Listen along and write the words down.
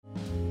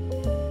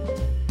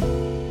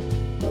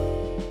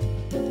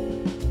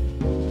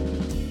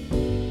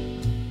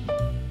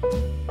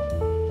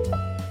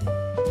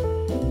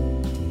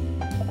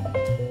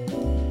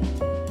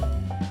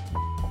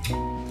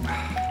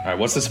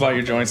what's this about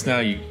your joints now?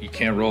 You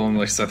can't roll them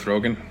like Seth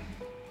Rogen?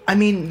 I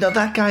mean,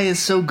 that guy is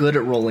so good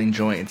at rolling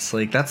joints.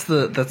 Like that's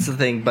the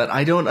thing, but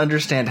I don't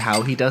understand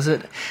how he does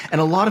it. And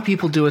a lot of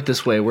people do it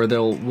this way, where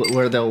they'll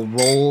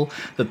roll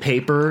the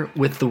paper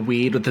with the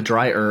weed, with the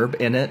dry herb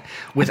in it,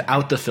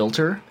 without the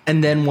filter,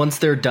 and then once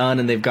they're done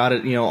and they've got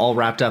it, all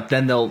wrapped up,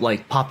 then they'll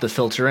like pop the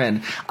filter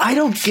in. I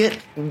don't get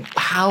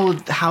how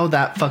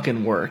that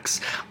fucking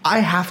works. I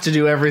have to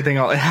do everything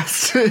all. It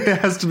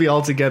has to be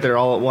all together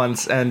all at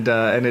once, and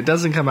it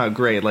doesn't come out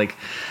great. Like,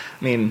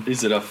 I mean,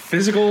 is it a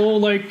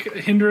physical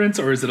hindrance,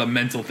 or is it a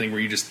mental thing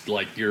where you just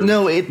your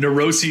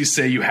neuroses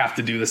say you have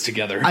to do this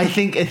together? I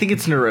think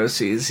it's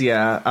neuroses.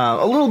 Yeah,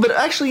 a little bit.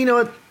 Actually, you know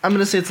what? I'm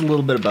gonna say it's a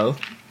little bit of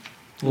both.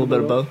 A little bit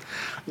of both.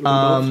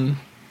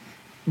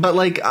 But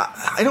like,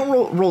 I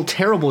don't roll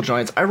terrible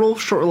joints. I roll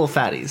short little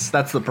fatties.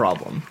 That's the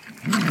problem.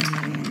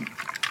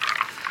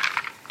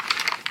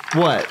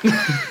 What?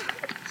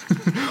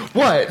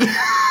 What?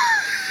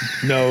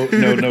 No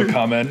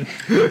comment.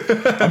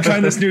 I'm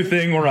trying this new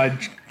thing where I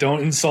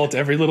don't insult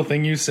every little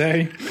thing you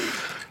say,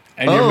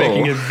 and you're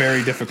making it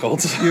very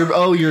difficult.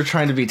 You're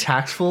trying to be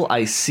tactful?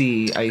 I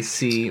see.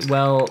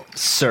 Well,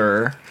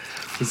 sir.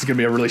 This is going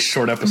to be a really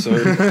short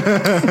episode.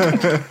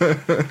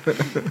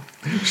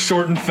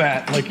 Short and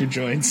fat, like your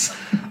joints.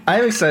 I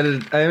am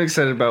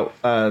excited about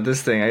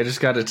this thing. I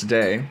just got it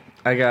today.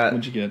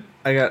 What'd you get?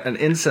 I got an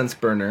incense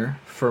burner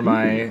for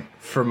my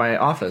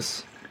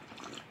office.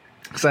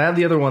 Because I have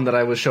the other one that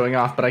I was showing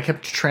off, but I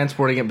kept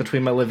transporting it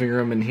between my living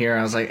room and here.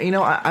 I was like,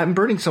 I'm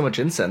burning so much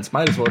incense.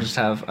 Might as well just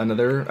have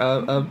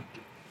another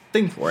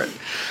thing for it.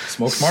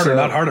 Smoke smarter,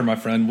 not harder, my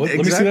friend. Let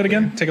me see that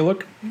again. Take a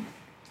look.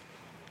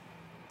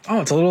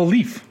 Oh, it's a little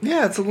leaf.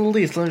 Yeah, it's a little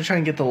leaf. Let me try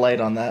and get the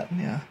light on that.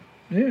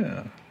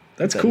 Yeah.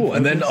 That's cool.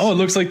 And then, it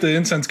looks like the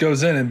incense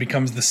goes in and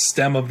becomes the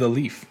stem of the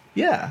leaf.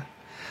 Yeah.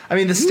 I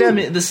mean, the stem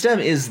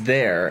is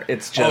there.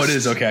 It's just... Oh, it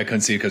is? Okay, I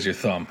couldn't see it because your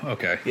thumb.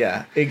 Okay.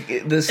 Yeah.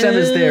 The stem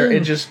is there.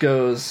 It just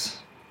goes...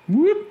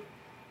 Whoop.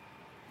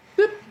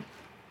 Whoop.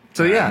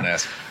 So, yeah.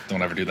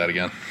 Don't ever do that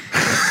again.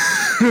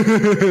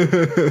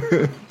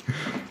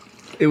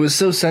 It was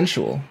so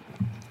sensual.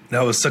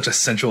 That was such a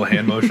sensual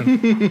hand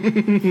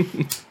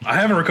motion. I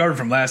haven't recovered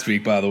from last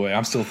week, by the way.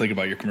 I'm still thinking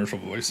about your commercial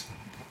voice.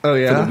 Oh,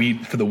 yeah?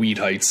 For the Weed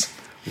Heights.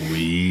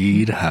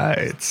 Weed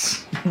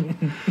Heights.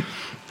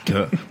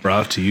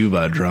 Brought to you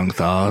by Drunk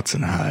Thoughts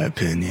and High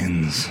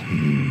Opinions.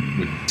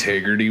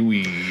 Integrity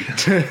Weed.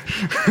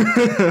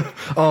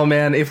 Oh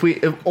man, if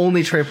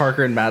only Trey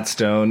Parker and Matt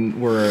Stone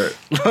were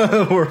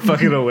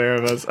fucking aware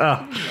of us.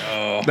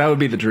 That would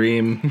be the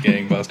dream.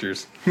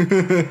 Gangbusters.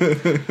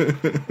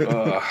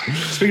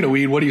 Speaking of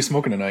weed, what are you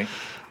smoking tonight?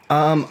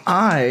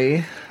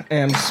 I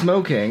am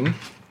smoking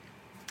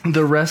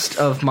the rest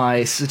of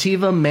my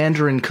sativa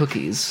mandarin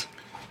cookies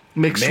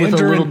mixed with a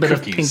little bit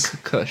of pink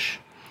kush.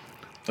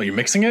 Oh, you're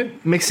mixing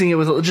it? Mixing it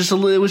with it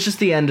was just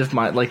the end of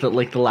my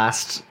the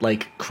last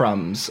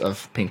crumbs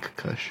of pink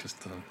kush.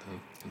 Just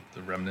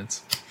the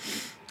remnants.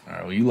 All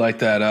right, well, you light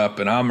that up,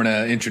 and I'm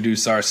gonna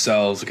introduce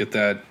ourselves. Get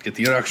the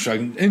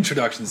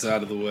introductions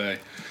out of the way.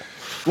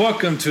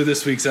 Welcome to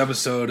this week's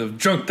episode of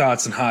Drunk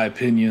Thoughts and High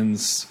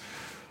Opinions,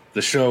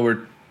 the show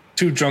where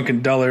two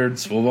drunken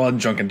dullards, one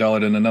drunken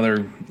dullard and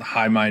another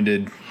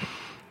high-minded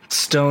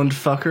stoned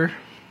fucker.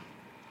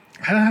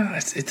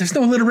 There's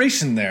no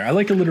alliteration there. I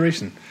like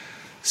alliteration.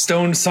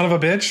 Stoned son of a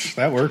bitch.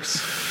 That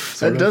works.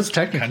 That does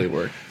technically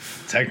work.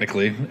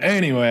 Technically.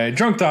 Anyway,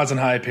 Drunk Thoughts and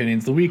High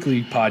Opinions, the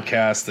weekly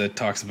podcast that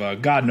talks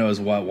about God knows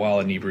what while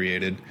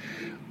inebriated.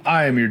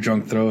 I am your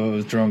drunk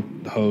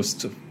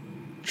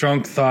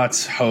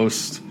Thoughts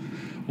host.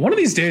 One of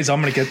these days,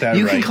 I'm going to get that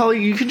right.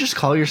 You can just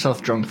call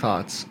yourself Drunk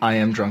Thoughts. I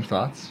am Drunk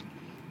Thoughts.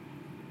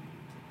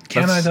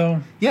 Can I,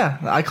 though? Yeah,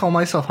 I call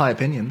myself High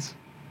Opinions.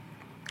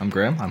 I'm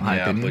Graham. I'm High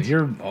Opinions. But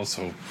you're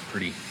also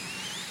pretty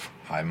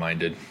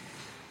high-minded.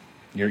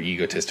 You're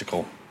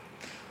egotistical.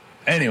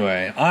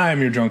 Anyway, I'm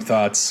your Drunk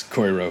Thoughts,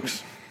 Corey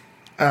Rokes.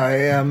 I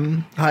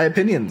am High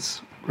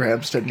Opinions,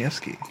 Graham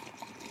Stedniewski.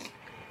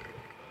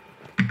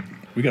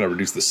 We gotta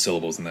reduce the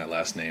syllables in that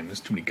last name. There's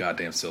too many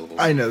goddamn syllables.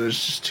 I know,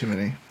 there's just too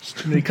many. There's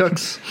too many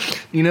cooks.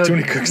 You know, too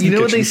many cooks you know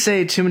what they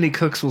say, too many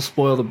cooks will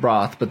spoil the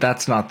broth, but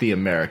that's not the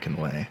American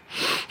way.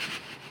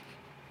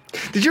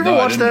 Did you ever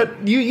watch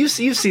that? You've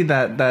seen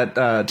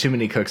that Too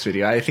Many Cooks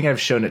video. I think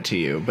I've shown it to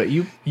you, but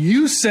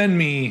you send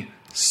me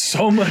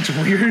so much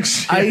weird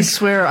shit. I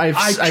swear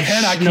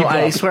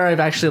I swear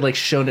I've actually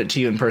shown it to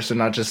you in person,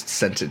 not just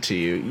sent it to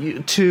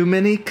you. Too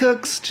many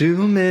cooks,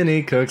 too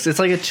many cooks. It's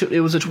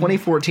it was a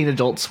 2014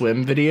 Adult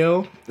Swim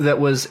video that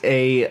was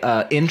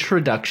a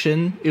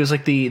introduction. It was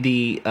like the if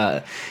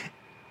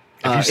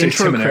you say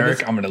intro Tim and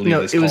credits. Eric, I'm going to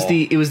leave this call.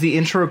 It was the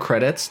intro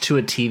credits to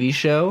a TV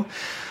show,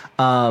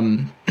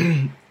 and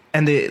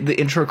the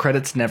intro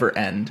credits never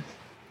end.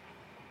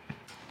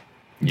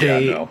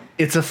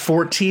 It's a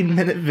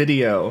 14-minute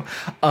video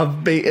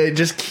of it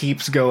just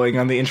keeps going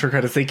on the intro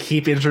credits. They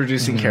keep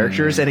introducing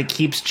characters, and it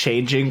keeps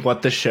changing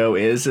what the show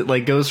is. It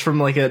like goes from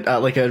like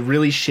a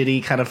really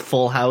shitty kind of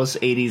Full House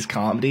 80s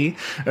comedy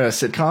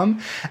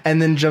sitcom,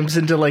 and then jumps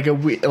into like a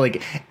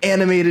like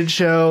animated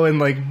show and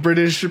like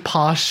British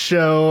posh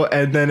show,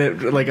 and then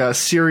it like a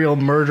serial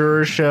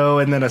murderer show,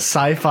 and then a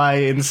sci-fi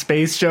in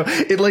space show.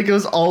 It like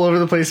goes all over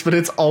the place, but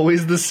it's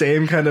always the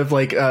same kind of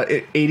like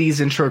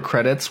 80s intro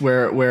credits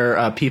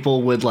where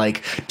people would like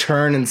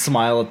turn and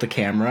smile at the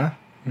camera.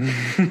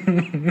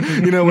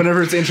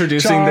 Whenever it's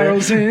introducing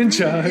Charles in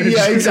charge.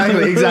 Yeah,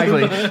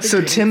 exactly.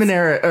 So Tim and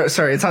Eric,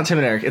 sorry, it's not Tim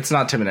and Eric. It's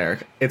not Tim and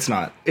Eric. It's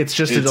not. It's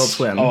just Adult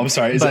Swim. Oh, I'm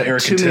sorry. Is it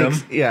Eric and Tim?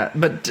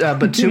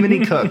 But Too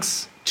Many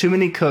Cooks. Too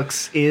Many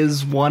Cooks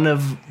is one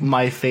of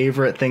my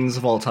favorite things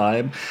of all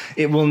time.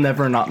 It will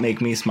never not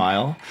make me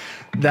smile.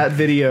 That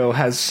video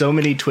has so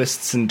many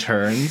twists and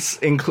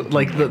turns,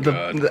 like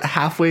the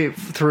halfway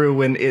through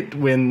when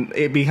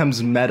it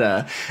becomes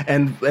meta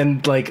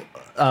and like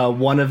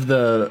one of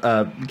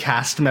the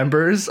cast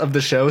members of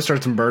the show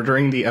starts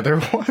murdering the other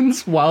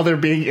ones while they're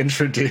being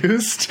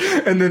introduced,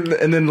 and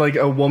then like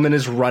a woman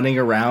is running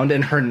around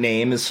and her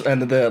name is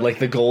and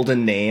the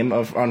golden name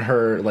on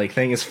her like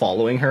thing is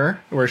following her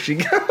where she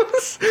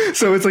goes.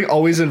 So it's like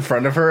always in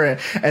front of her,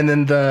 and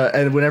then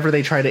whenever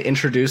they try to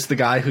introduce the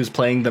guy who's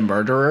playing the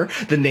murderer,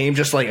 the name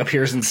just like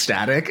appears in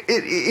static.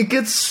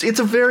 It's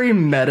a very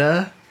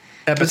meta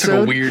episode. That's like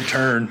a weird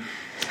turn.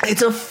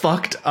 It's a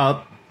fucked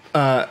up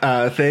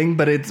thing,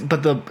 but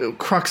the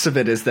crux of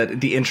it is that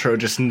the intro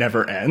just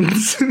never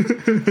ends. And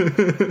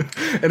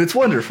it's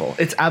wonderful.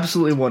 It's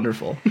absolutely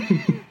wonderful.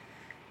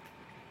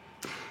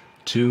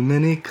 Too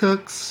many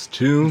cooks,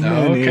 too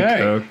many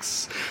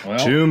cooks, well,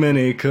 too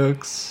many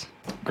cooks.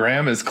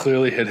 Graham has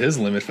clearly hit his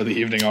limit for the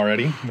evening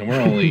already, and we're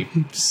only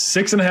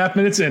 6.5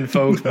 minutes in,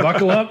 folks.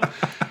 Buckle up.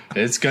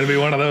 It's going to be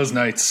one of those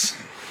nights.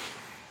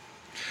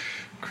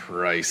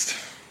 Christ.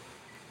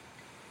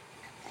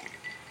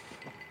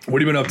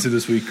 What have you been up to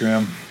this week,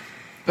 Graham?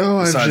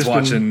 Besides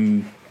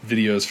watching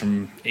videos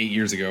from 8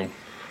 years ago.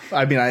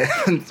 I mean, I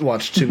haven't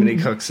watched Too Many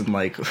Cooks in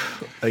like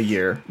a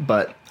year,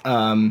 but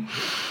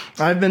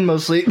I've been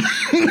mostly,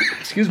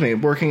 excuse me,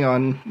 working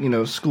on,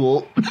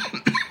 school.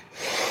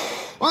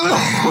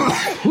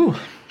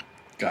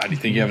 God, you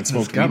think you haven't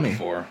smoked weed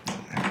before?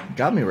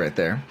 Got me right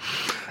there.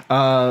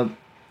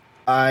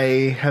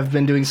 I have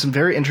been doing some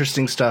very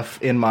interesting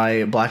stuff in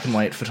my black and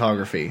white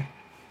photography.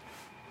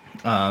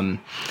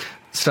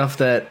 Stuff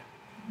that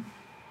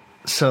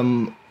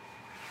some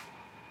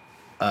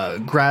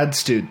grad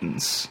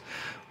students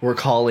were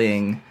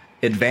calling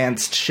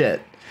advanced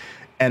shit,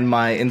 and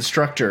my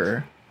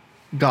instructor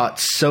got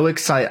so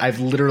excited. I've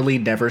literally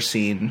never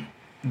seen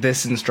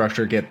this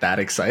instructor get that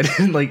excited.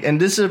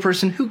 And this is a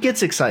person who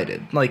gets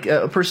excited, like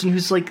a person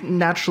who's like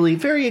naturally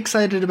very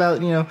excited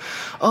about,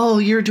 oh,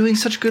 you're doing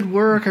such good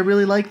work, I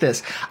really like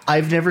this.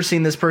 I've never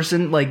seen this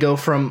person like go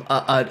from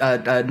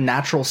a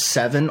natural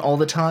 7 all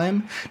the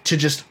time to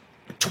just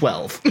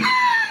 12.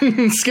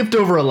 Skipped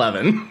over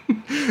 11.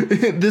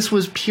 This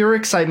was pure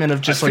excitement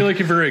of just I feel like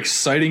if you're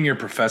exciting your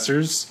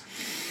professors,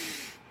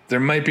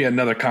 there might be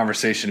another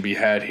conversation to be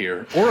had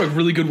here, or a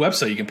really good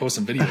website you can post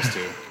some videos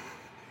to.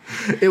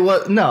 It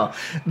was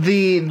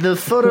the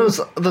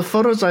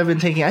photos I've been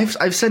taking.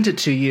 I've sent it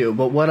to you,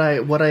 but what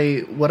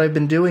I've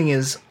been doing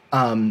is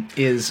motion.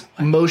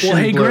 Well,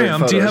 hey Graham,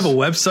 photos. do you have a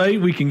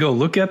website we can go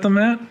look at them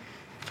at?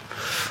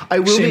 I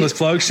will.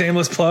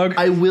 Shameless plug.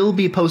 I will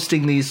be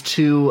posting these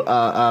to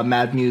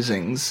Mad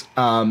Musings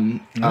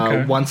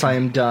once I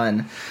am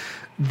done.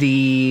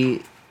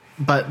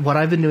 But what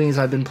I've been doing is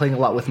I've been playing a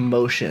lot with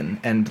motion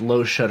and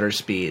low shutter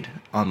speed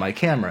on my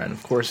camera. And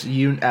of course,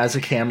 you as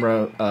a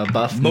camera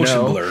buff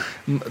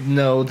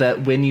know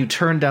that when you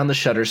turn down the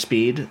shutter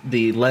speed,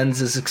 the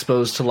lens is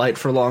exposed to light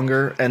for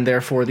longer, and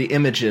therefore the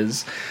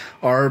images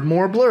are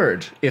more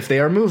blurred if they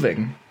are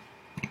moving.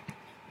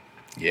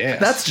 Yeah,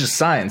 that's just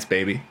science,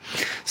 baby.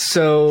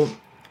 So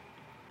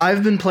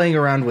I've been playing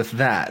around with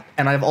that,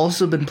 and I've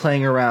also been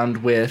playing around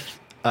with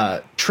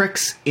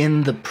tricks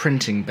in the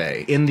printing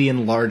bay, in the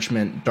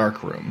enlargement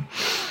darkroom.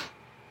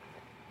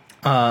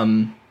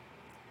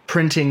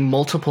 Printing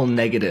multiple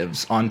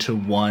negatives onto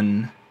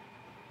one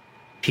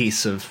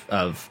piece of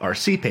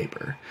RC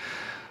paper,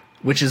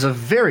 which is a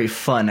very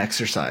fun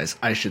exercise,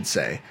 I should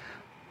say.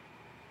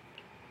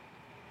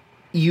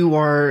 You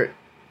are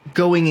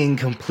going in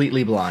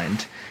completely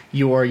blind.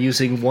 You are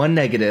using one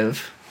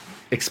negative,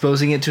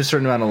 exposing it to a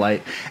certain amount of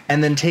light,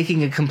 and then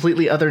taking a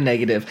completely other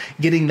negative,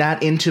 getting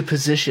that into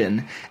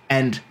position,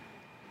 and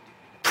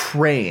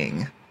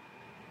praying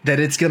that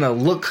it's going to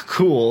look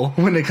cool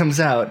when it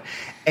comes out.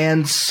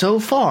 And so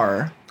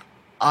far,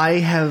 I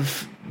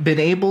have been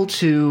able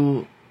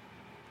to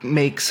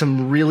make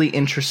some really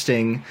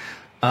interesting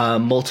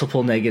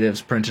multiple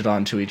negatives printed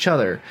onto each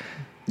other.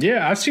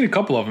 Yeah, I've seen a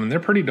couple of them. They're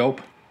pretty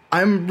dope.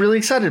 I'm really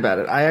excited about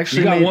it. I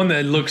actually you got one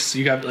that looks.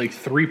 You got like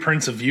 3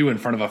 prints of you in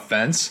front of a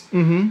fence.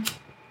 Mm-hmm.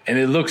 And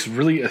it looks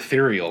really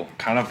ethereal,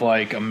 kind of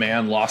like a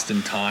man lost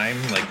in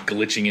time, like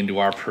glitching into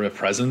our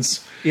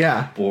presence.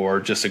 Yeah.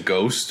 Or just a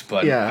ghost,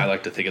 but yeah. I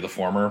like to think of the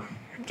former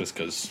just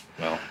because,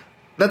 well.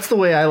 That's the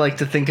way I like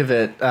to think of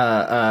it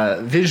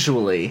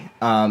visually.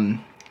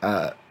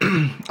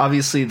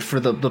 Obviously, for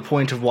the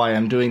point of why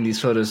I'm doing these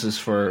photos is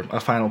for a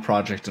final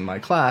project in my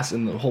class,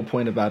 and the whole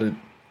point about it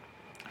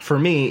for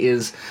me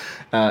is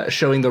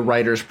showing the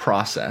writer's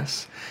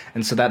process.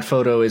 And so that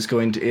photo is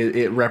going to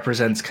it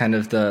represents kind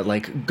of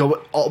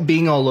the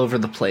being all over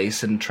the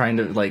place and trying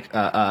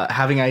to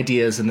having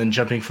ideas and then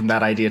jumping from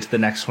that idea to the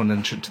next one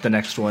and to the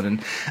next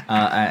one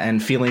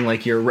and feeling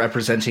like you're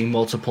representing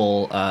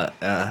multiple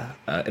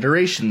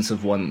iterations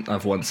of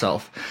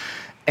oneself.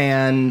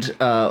 And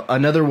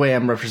another way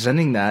I'm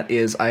representing that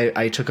is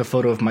I took a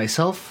photo of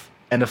myself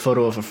and a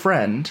photo of a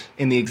friend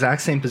in the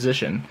exact same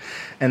position,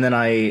 and then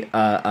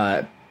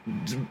I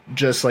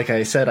just like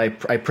I said, I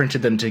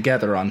printed them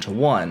together onto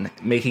one,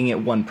 making it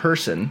one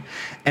person,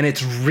 and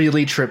it's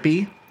really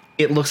trippy.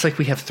 It looks like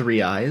we have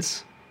three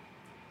eyes,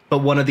 but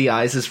one of the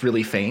eyes is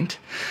really faint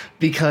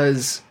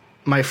because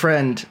my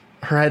friend,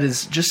 her head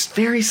is just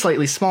very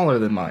slightly smaller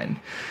than mine.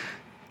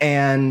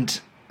 And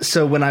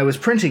so when I was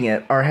printing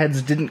it, our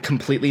heads didn't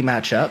completely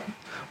match up,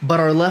 but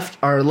our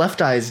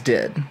left eyes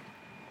did.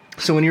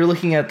 So when you're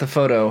looking at the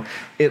photo,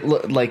 it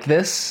looked like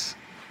this.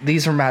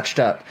 These are matched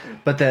up,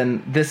 but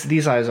then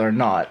these eyes are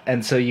not,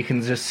 and so you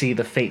can just see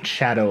the faint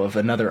shadow of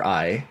another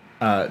eye,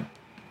 kind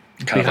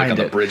of like on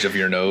the bridge of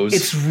your nose.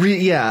 It's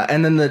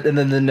and then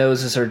the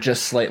noses are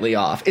just slightly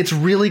off. It's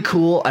really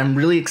cool. I'm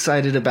really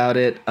excited about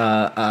it.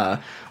 I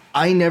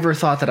never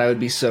thought that I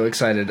would be so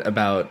excited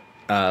about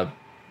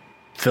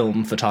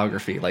film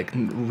photography, like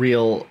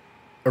real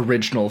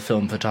original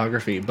film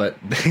photography, but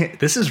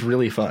this is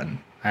really fun.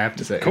 I have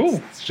to say,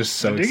 cool. It's just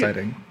so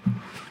exciting.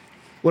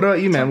 What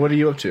about you, man? What are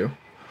you up to?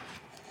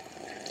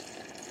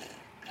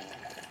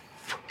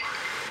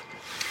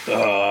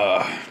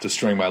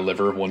 Destroying my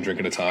liver one drink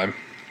at a time.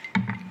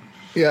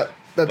 Yeah,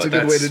 that's a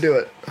good way to do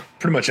it.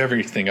 Pretty much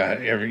everything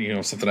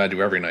something I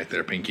do every night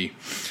there, Pinky.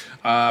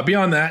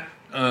 Beyond that,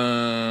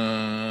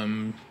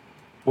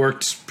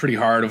 worked pretty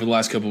hard over the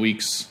last couple of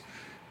weeks.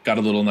 Got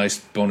a little nice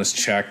bonus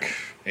check,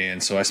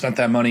 and so I spent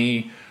that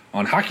money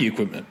on hockey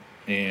equipment.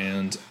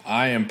 And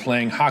I am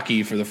playing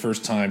hockey for the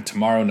first time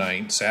tomorrow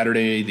night,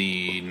 Saturday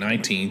the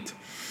 19th,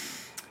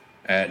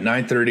 at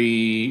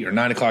 9:30 or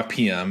 9 o'clock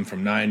p.m.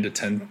 from 9 to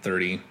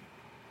 10:30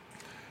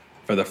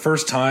 for the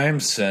first time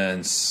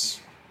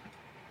since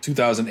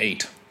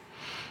 2008.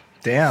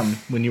 Damn,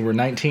 when you were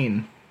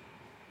 19.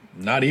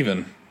 Not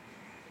even.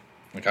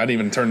 Like, I didn't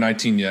even turn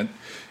 19 yet.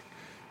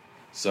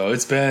 So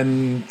it's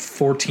been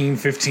 14,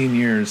 15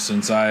 years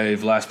since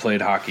I've last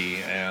played hockey,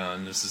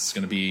 and this is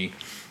going to be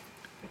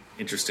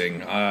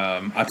interesting.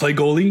 I play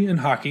goalie in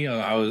hockey.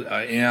 I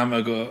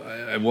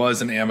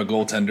was and am a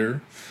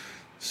goaltender.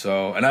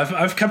 So, and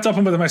I've kept up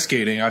with my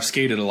skating. I've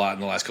skated a lot in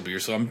the last couple of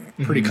years, so I'm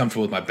pretty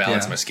comfortable with my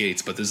balance and my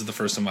skates. But this is the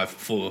first time I've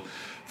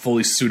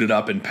fully suited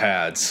up in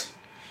pads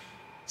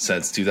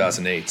since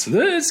 2008. So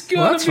this is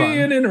going to be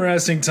an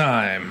interesting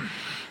time.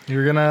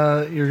 You're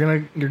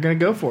gonna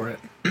go for it.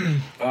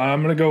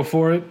 I'm gonna go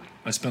for it.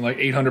 I spent like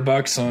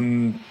 $800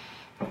 on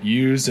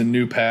used and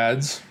new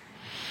pads.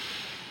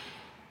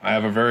 I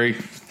have a very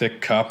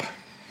thick cup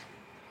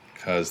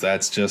because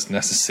that's just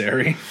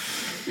necessary.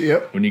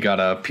 Yep. When you got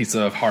a piece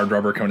of hard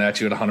rubber coming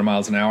at you at 100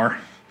 miles an hour.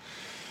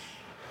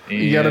 And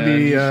you got to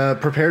be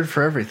prepared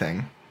for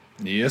everything.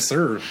 Yes,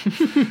 sir.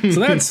 So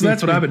that's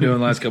what I've been doing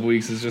the last couple of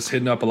weeks is just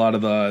hitting up a lot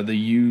of the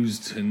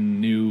used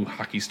and new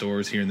hockey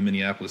stores here in the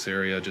Minneapolis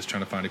area, just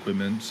trying to find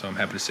equipment. So I'm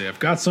happy to say I've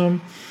got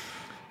some.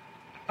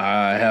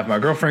 I have my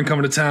girlfriend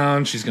coming to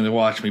town. She's going to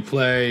watch me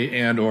play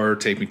and or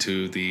take me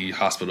to the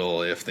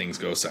hospital if things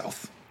go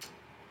south.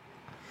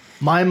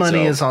 My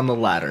money is on the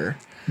latter.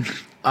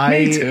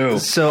 Me too.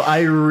 So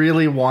I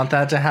really want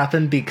that to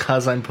happen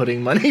because I'm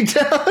putting money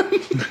down.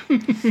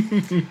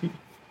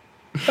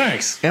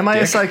 Thanks. Am I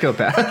a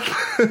psychopath?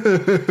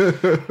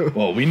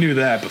 Well, we knew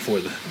that before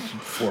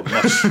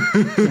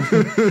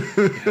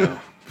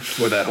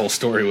that whole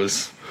story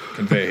was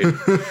conveyed.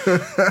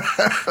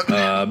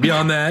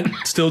 Beyond that,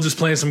 still just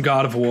playing some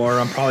God of War.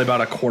 I'm probably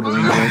about a quarter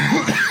into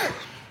it.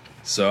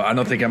 So I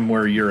don't think I'm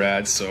where you're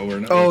at. So we're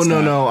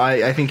no.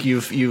 I think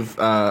you've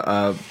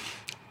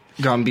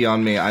gone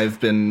beyond me. I've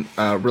been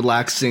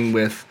relaxing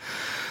with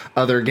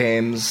other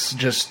games,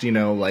 just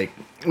like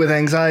with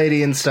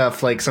anxiety and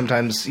stuff. Like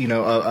sometimes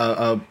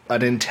an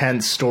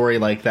intense story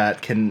like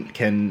that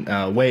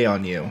can weigh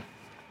on you,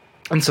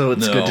 and so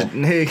it's good to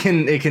it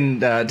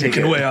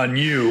can weigh on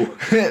you.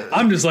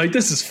 I'm just like,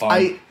 this is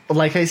fun.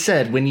 Like I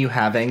said, when you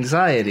have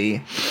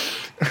anxiety.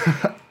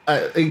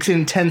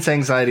 Intense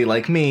anxiety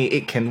like me,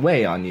 it can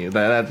weigh on you.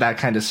 That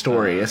kind of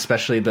story,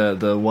 especially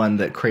the one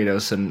that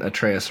Kratos and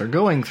Atreus are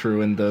going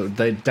through, and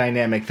the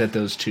dynamic that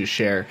those two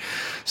share.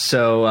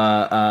 So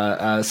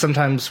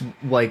sometimes,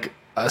 like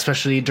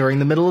especially during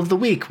the middle of the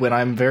week when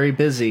I'm very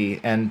busy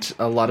and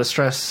a lot of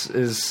stress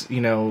is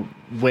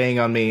weighing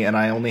on me, and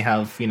I only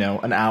have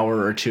an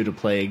hour or two to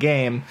play a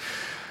game.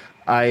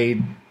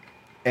 I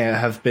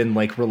have been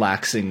like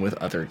relaxing with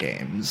other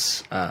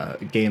games,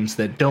 games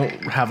that don't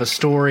have a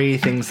story,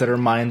 things that are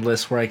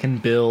mindless where I can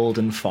build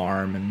and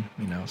farm and,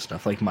 you know,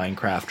 stuff like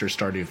Minecraft or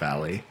Stardew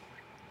Valley,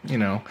 you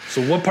know.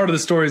 So what part of the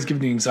story is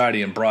giving you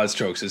anxiety in broad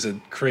strokes? Is it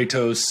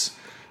Kratos?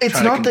 It's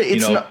not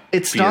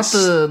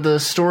the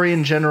story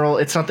in general.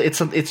 It's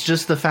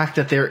just the fact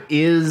that there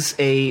is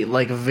a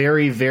like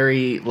very,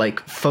 very like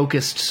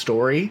focused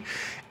story,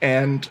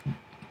 and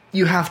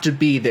you have to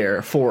be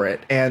there for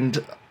it.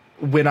 And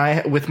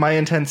with my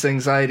intense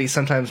anxiety,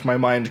 sometimes my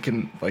mind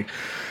can like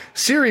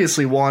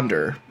seriously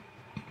wander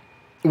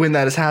when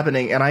that is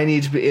happening, and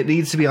it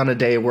needs to be on a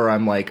day where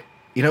I'm like,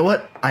 you know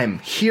what? I'm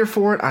here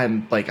for it.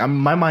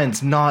 My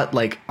mind's not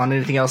like on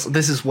anything else.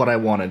 This is what I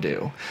want to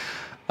do.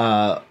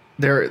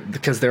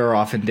 Because there are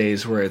often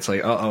days where it's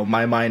like,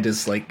 my mind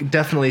is like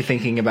definitely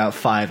thinking about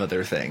 5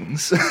 other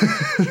things,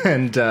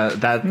 and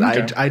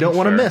I don't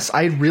want to miss.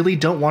 I really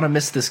don't want to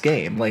miss this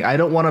game. Like, I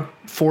don't want to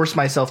force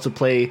myself to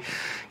play,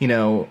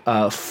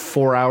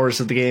 4 hours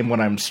of the game when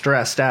I'm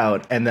stressed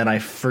out, and then I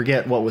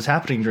forget what was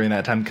happening during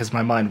that time because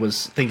my mind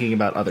was thinking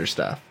about other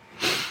stuff.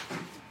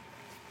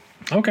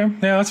 Okay,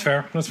 yeah, that's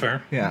fair. That's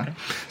fair. Yeah. Okay.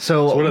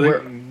 So what are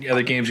the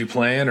other games you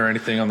playing or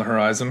anything on the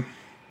horizon?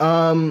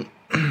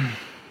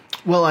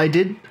 Well,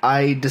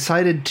 I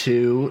decided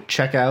to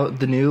check out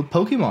the new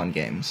Pokemon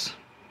games.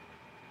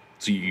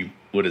 So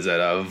what is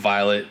that?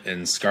 Violet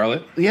and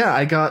Scarlet? Yeah,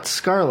 I got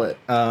Scarlet.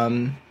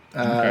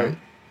 Okay.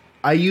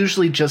 I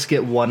usually just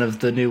get one of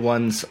the new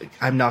ones.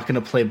 I'm not going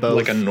to play both.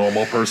 Like a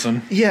normal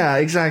person? Yeah,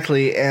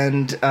 exactly.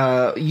 And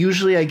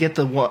usually I get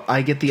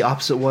the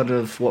opposite one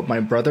of what my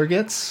brother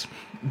gets,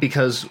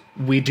 because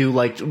we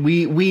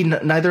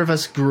neither of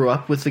us grew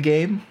up with the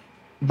game,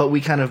 but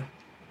we kind of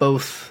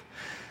both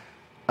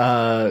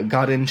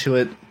got into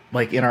it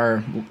like in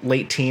our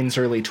late teens,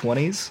 early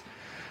 20s.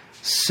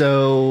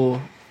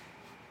 So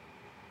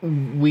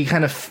we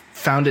kind of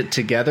found it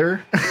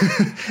together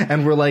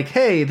and we're like,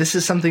 hey, this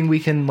is something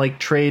we can like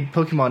trade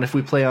Pokemon. If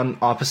we play on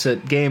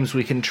opposite games,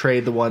 we can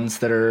trade the ones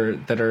that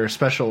are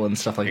special and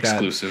stuff like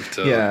exclusive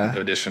that. Exclusive to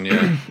edition,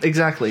 yeah.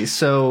 Exactly.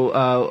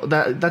 So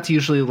that's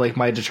usually like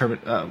my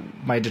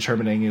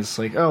determining is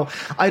like,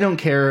 I don't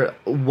care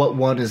what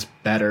one is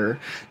better.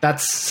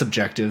 That's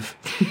subjective.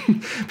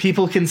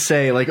 People can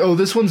say like,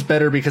 this one's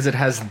better because it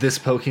has this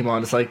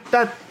Pokemon. It's like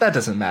that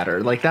doesn't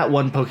matter. Like, that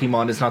one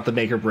Pokemon is not the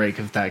make or break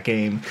of that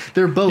game.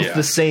 They're both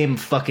the same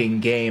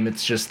fucking game.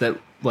 It's just that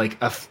like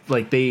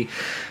they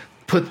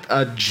put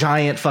a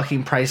giant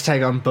fucking price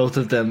tag on both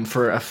of them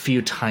for a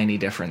few tiny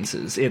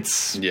differences.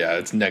 It's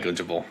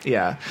negligible.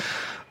 Yeah.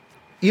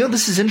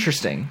 This is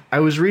interesting.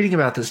 I was reading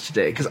about this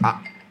today because,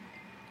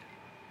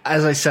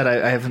 as I said,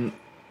 I haven't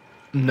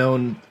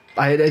known.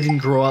 I didn't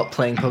grow up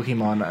playing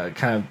Pokemon. I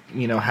kind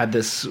of, had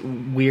this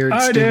weird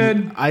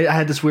stigma. I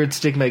had this weird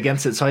stigma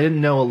against it, so I didn't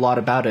know a lot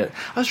about it.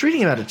 I was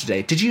reading about it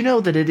today. Did you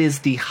know that it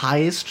is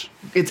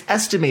it's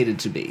estimated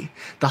to be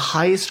the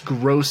highest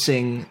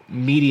grossing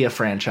media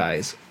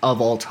franchise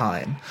of all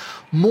time?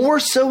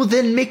 More so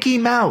than Mickey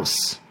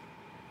Mouse.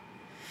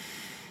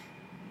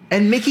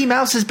 And Mickey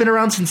Mouse has been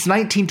around since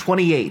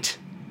 1928.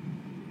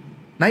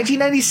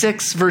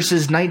 1996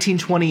 versus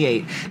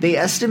 1928. They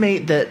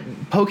estimate that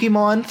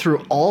Pokemon,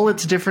 through all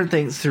its different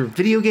things, through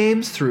video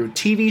games, through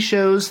TV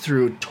shows,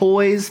 through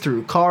toys,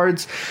 through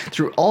cards,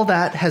 through all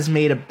that, has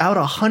made about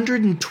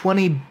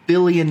 $120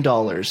 billion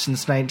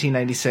since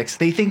 1996.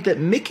 They think that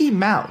Mickey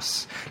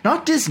Mouse,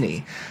 not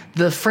Disney,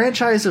 the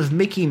franchise of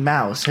Mickey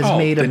Mouse has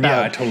made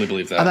I totally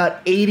believe that.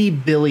 About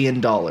 $80 billion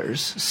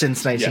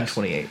since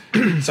 1928.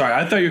 Yes. Sorry,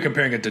 I thought you were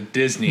comparing it to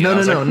Disney. No.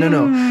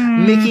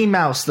 Mickey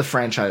Mouse, the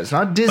franchise,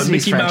 not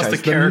Disney's franchise.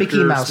 Mouse, the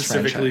Mickey Mouse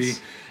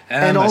franchise.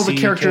 And all the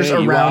characters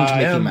around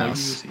Mickey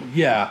Mouse.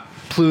 Yeah.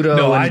 Pluto.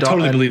 No, I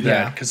totally believe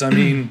that. Because,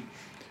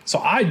 so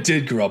I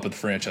did grow up with the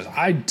franchise.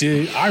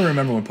 I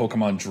remember when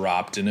Pokemon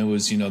dropped, and it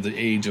was, the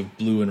age of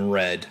blue and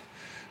red.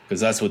 Because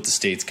that's what the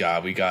States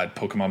got. We got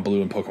Pokemon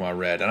Blue and Pokemon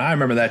Red. And I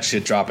remember that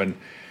shit dropping.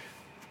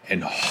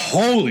 And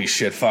holy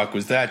shit, fuck,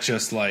 was that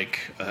just like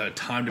a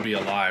time to be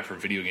alive for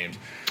video games.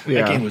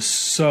 Yeah. That game was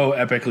so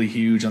epically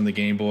huge on the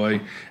Game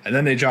Boy. And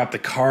then they dropped the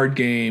card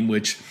game,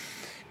 which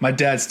my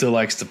dad still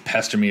likes to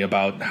pester me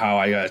about how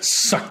I got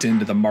sucked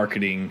into the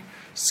marketing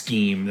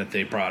scheme that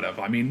they brought up.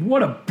 I mean,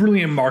 what a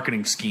brilliant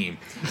marketing scheme.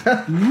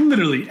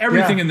 Literally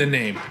everything in the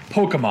name.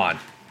 Pokemon.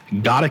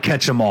 Gotta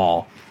catch them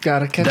all.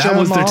 Gotta catch them all. That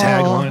was their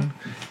tagline.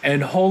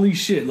 And holy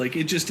shit, like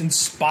it just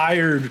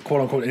inspired,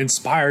 quote unquote,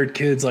 inspired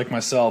kids like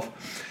myself.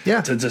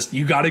 Yeah. To just,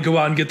 you got to go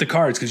out and get the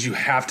cards because you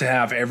have to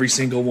have every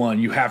single one.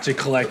 You have to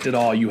collect it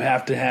all. You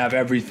have to have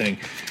everything.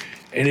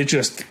 And it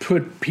just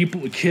put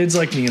kids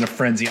like me in a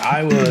frenzy.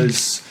 I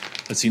was,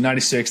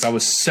 96, I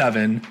was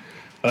 7.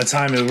 By the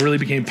time it really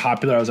became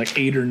popular, I was like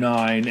 8 or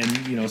 9.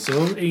 And,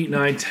 so 8,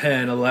 9,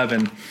 10,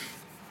 11,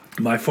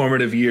 my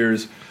formative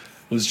years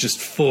was just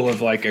full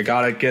of like, I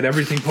gotta get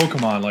everything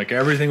Pokemon. Like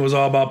everything was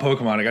all about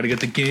Pokemon. I gotta get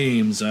the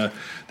games. They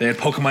had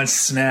Pokemon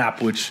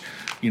Snap, which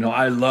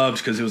I loved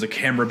because it was a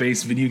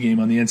camera-based video game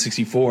on the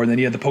N64, and then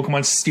you had the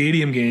Pokemon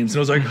Stadium games, and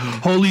I was like,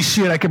 holy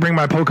shit, I could bring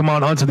my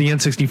Pokemon onto the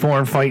N64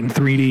 and fight in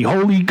 3D.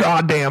 Holy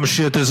goddamn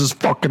shit, this is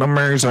fucking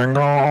amazing.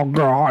 Oh,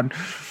 God.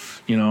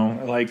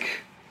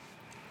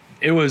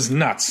 It was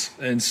nuts.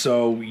 And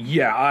so,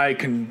 yeah, I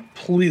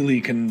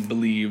completely can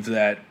believe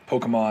that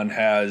Pokemon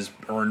has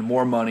earned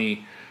more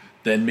money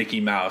than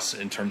Mickey Mouse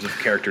in terms of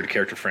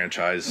character-to-character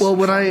franchise. Well,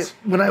 when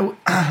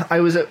I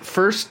was at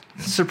first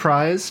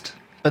surprised,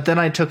 but then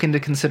I took into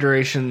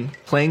consideration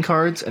playing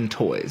cards and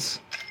toys,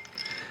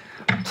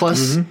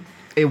 plus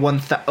a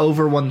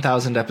over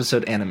 1,000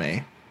 episode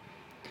anime.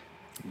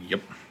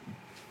 Yep.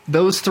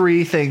 Those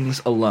three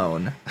things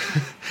alone,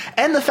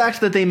 and the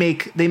fact that they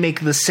make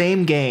the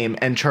same game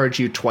and charge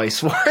you twice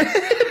for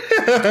it.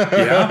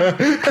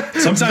 Yeah.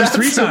 Sometimes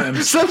three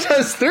times.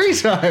 Sometimes three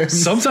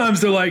times. Sometimes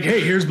they're like, hey,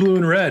 here's blue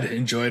and red.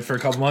 Enjoy it for a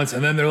couple months.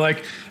 And then they're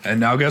like, and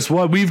now guess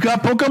what? We've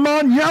got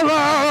Pokemon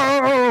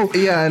Yellow.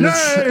 Yeah. And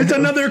it's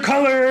another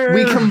color.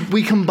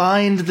 We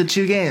combined the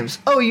two games.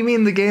 Oh, you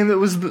mean the game that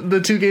was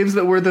the two games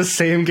that were the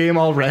same game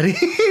already?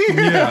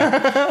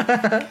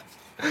 Yeah.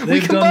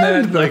 They've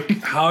done that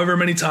like however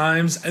many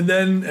times, and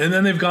then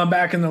they've gone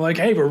back and they're like,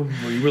 "Hey, we're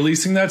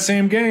re-releasing that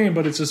same game,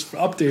 but it's just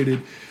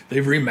updated."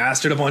 They've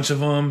remastered a bunch of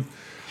them,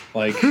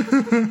 like,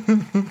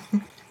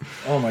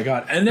 oh my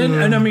god! And then,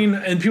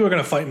 and people are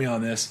gonna fight me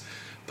on this,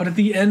 but at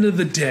the end of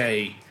the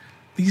day,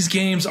 these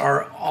games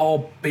are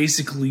all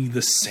basically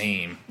the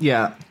same.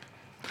 Yeah.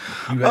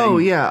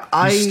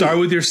 You start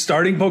with your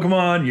starting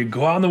Pokemon, you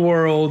go out in the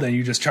world, and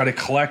you just try to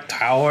collect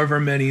however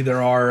many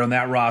there are on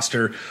that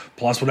roster,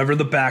 plus whatever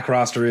the back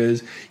roster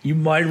is. You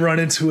might run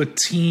into a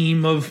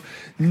team of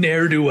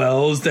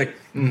ne'er-do-wells that,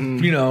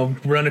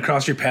 run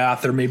across your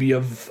path, or maybe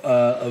a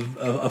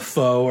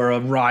foe or a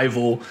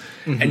rival,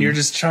 and you're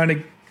just trying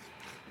to...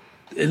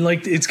 And,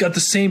 it's got the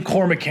same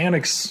core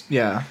mechanics.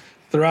 Yeah.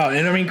 Throughout.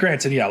 And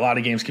granted, yeah, a lot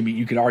of games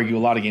you could argue a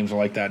lot of games are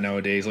like that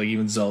nowadays. Like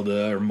even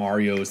Zelda or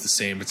Mario is the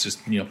same. It's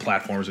just,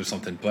 platforms or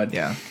something. But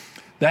yeah,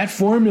 that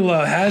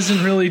formula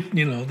hasn't really,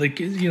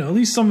 at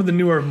least some of the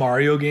newer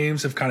Mario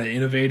games have kind of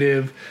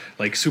innovative,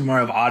 like Super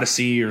Mario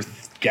Odyssey or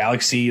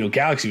Galaxy.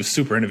 Galaxy was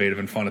super innovative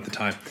and fun at the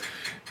time.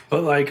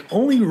 But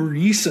only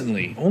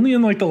recently, only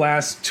in the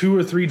last 2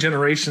 or 3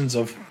 generations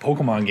of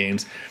Pokemon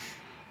games,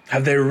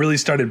 have they really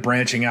started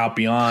branching out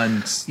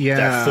beyond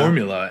that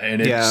formula?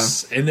 And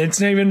it's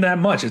not even that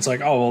much. It's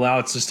like, oh, well, now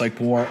it's just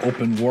more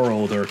open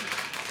world. Or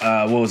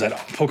what was that?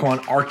 Pokemon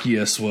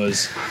Arceus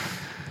was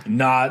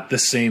not the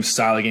same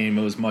style of game.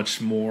 It was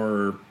much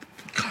more,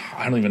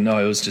 I don't even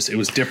know. It was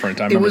different.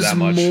 I remember that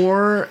much.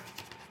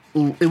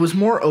 It was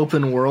more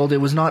open world. It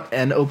was not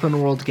an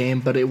open world game,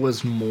 but it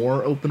was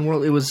more open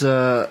world. It was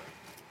a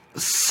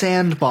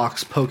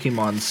sandbox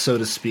Pokemon, so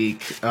to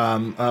speak,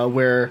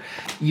 where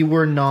you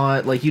were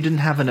not you didn't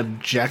have an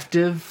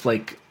objective.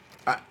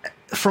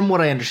 From what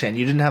I understand,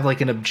 you didn't have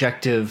an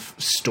objective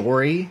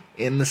story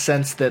in the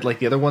sense that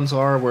the other ones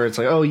are, where it's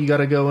oh, you got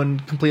to go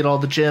and complete all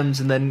the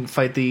gyms and then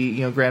fight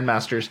the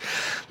grandmasters,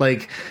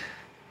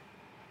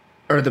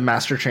 or the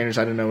master trainers.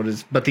 I don't know what it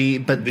is, but the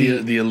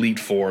Elite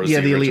Four. Is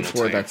the Elite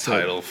Four. That's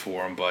title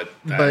for them, but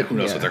who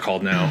knows what they're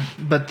called now?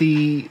 But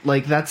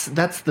that's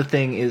the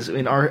thing is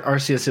in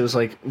Arceus, it was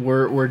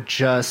we're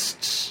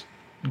just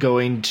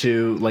going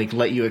to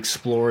let you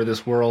explore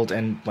this world,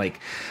 and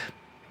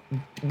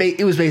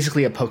it was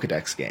basically a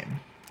Pokedex game.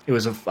 It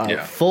was a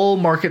full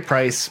market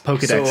price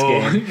Pokedex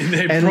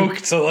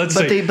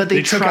game. But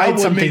they tried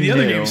something new. The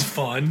other game's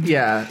fun.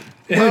 Yeah.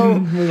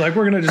 And we're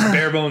going to just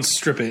bare bones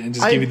strip it and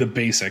just give you the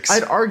basics.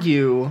 I'd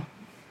argue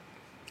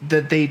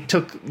that they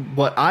took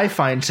what I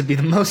find to be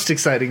the most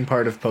exciting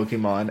part of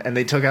Pokemon, and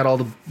they took out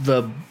all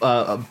the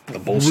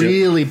bullshit.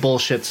 Really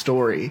bullshit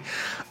story.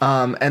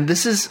 And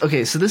this is...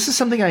 Okay, so this is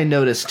something I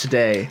noticed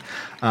today.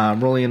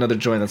 Rolling another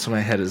joint, that's why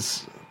my head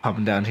is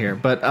popping down here.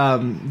 But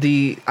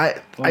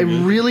I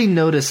really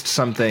noticed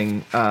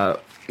something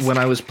when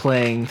I was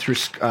playing through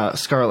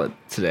Scarlet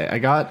today. I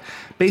got...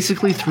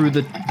 basically through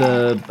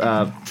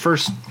the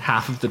first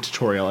half of the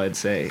tutorial, I'd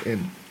say,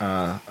 in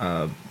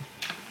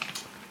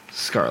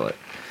Scarlet.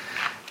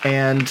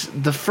 And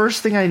the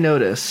first thing I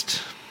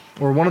noticed,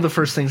 or one of the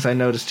first things I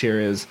noticed here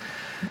is,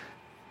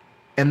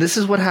 and this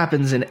is what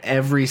happens in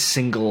every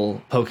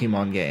single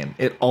Pokemon game.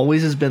 It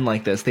always has been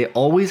like this. They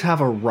always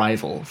have a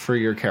rival for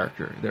your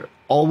character. There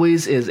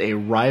always is a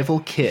rival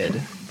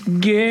kid.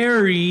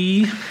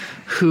 Gary.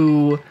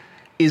 Who...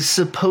 is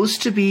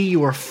supposed to be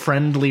your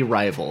friendly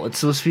rival. It's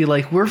supposed to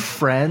be we're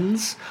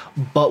friends,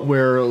 but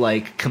we're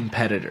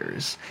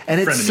competitors. And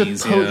it's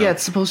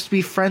it's supposed to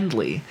be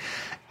friendly.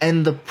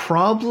 And the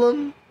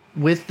problem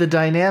with the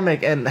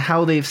dynamic and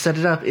how they've set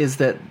it up is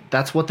that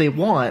that's what they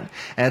want,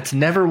 and it's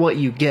never what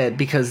you get,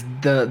 because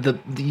the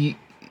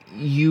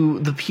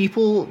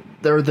people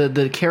or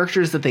the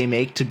characters that they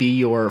make to be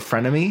your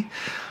frenemy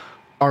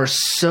are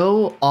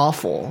so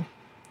awful,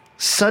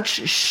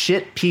 such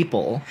shit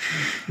people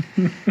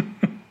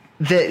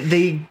that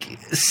they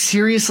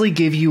seriously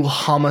give you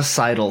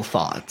homicidal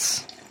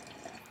thoughts.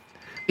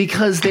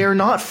 because they're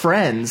not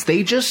friends.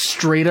 They just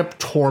straight up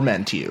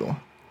torment you.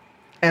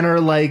 And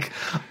are like,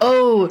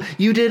 oh,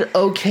 you did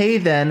okay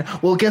then.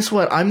 Well, guess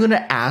what? I'm going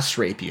to ass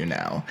rape you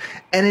now.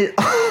 And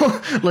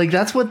it, like,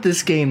 that's what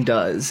this game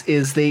does.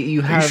 Is Are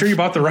you sure you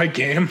bought the right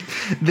game?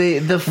 They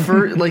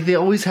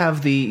always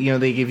have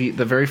they give you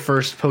the very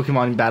first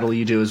Pokemon battle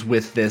you do is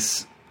with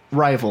this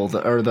rival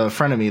or the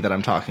frenemy that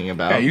I'm talking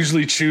about. Yeah,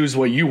 usually choose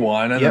what you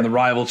want, and then the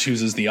rival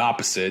chooses the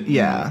opposite.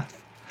 Yeah.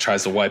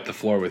 Tries to wipe the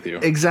floor with you.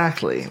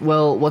 Exactly.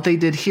 Well, what they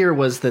did here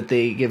was that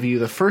they give you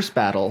the first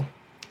battle.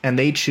 And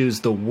they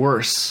choose the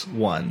worse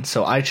one.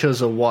 So I chose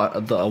the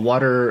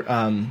water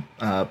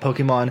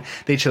Pokemon.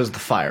 They chose the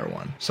fire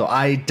one. So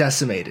I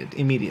decimated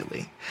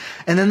immediately.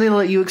 And then they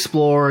let you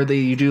explore.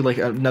 You do like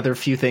another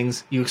few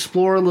things. You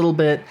explore a little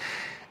bit,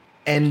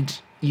 and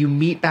you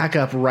meet back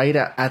up right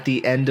at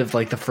the end of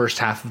like the first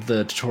half of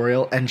the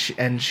tutorial. And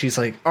she's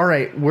like, "All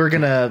right, we're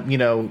gonna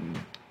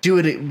do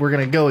it. We're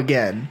gonna go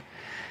again."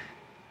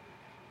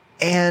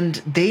 And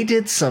they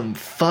did some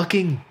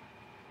fucking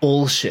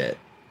bullshit.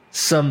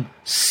 Some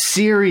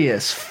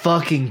serious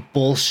fucking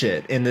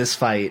bullshit in this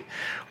fight.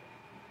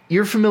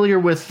 You're familiar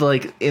with,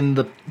 like, in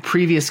the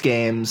previous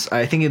games,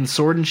 I think in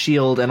Sword and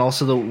Shield, and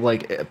also the,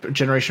 like,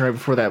 generation right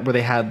before that, where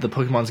they had the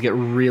Pokemons get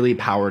really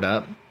powered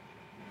up.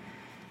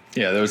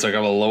 Yeah, there was, like, a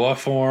Alola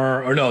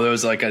form, or no, there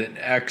was, like, an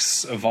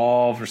X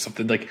Evolve or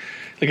something, like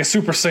a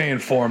Super Saiyan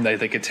form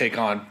that they could take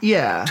on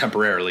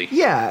temporarily.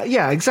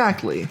 Yeah,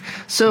 exactly.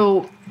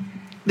 So,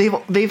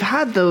 they've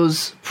had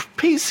those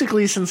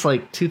basically since,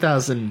 like,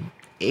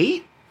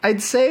 2008,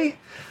 I'd say.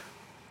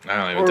 I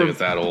don't even think it's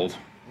that old.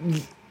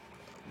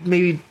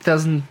 Maybe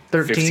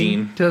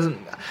 2013.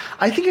 15.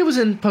 I think it was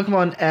in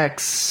Pokemon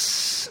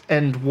X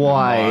and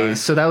Y,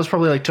 so that was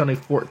probably like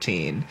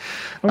 2014.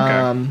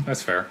 Okay,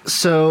 that's fair.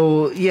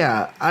 So,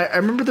 yeah, I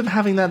remember them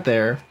having that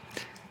there.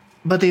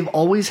 But they've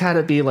always had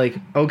it be like,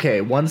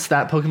 okay, once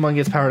that Pokemon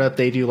gets powered up,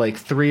 they do like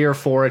 3 or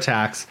 4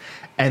 attacks,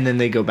 and then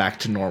they go back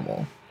to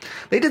normal.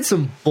 They did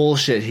some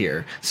bullshit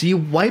here. So you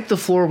wipe the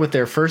floor with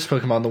their first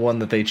Pokemon, the one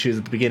that they choose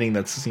at the beginning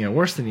that's,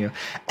 worse than you.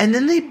 And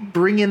then they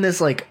bring in this,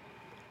 like,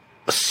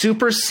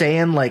 Super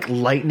Saiyan, like,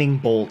 lightning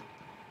bolt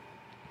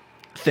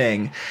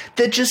thing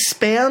that just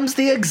spams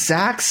the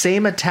exact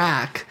same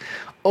attack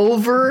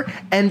over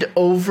and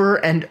over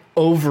and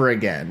over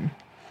again.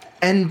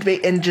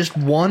 And just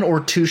 1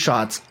 or 2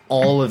 shots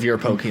all of your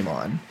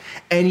Pokemon.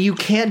 And you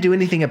can't do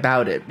anything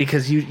about it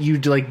because you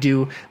like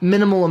do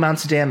minimal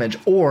amounts of damage,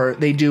 or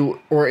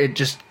it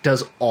just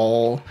does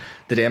all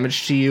the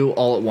damage to you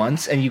all at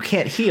once, and you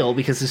can't heal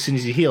because as soon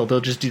as you heal,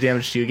 they'll just do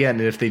damage to you again,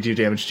 and if they do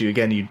damage to you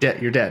again,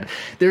 you're dead.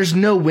 There's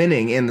no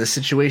winning in this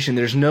situation.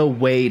 There's no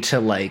way to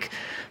like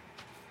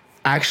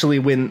actually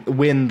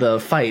win the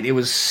fight. It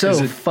was so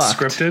fucked.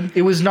 Scripted?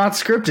 It was not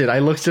scripted. I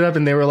looked it up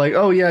and they were like,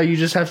 "Oh yeah, you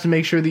just have to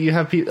make sure that you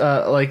have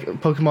like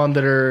Pokemon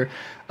that are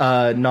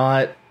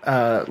not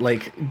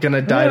like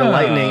gonna die to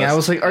lightning." I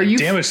was like, "Are you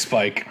damage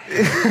spike?"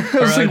 I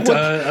was like,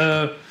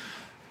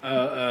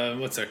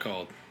 what's that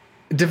called?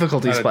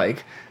 Difficulty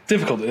spike.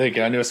 Difficulty. There you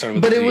go. I knew it started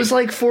with. But it was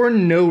like for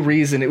no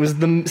reason. It was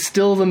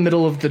still the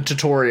middle of the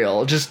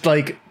tutorial. Just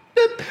like,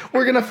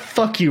 we're gonna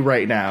fuck you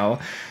right now.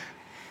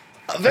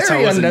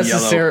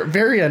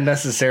 Very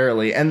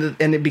unnecessarily,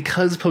 and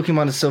because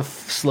Pokemon is so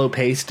slow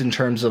paced in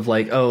terms of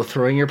like,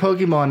 throwing your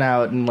Pokemon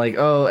out, and like,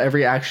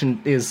 every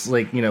action is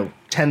like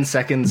 10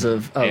 seconds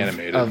of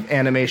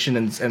animation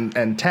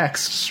and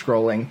text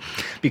scrolling.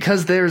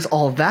 Because there's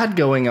all that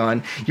going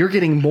on, you're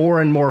getting more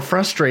and more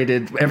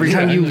frustrated every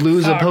time you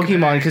lose a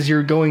Pokemon because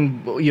you're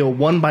going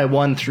one by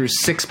one through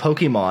 6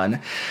 Pokemon.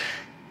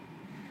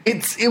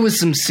 It was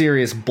some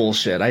serious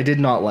bullshit. I did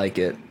not like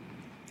it.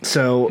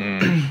 So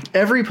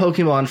every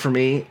Pokemon for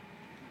me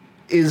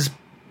is,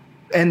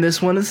 and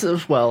this one is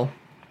as well,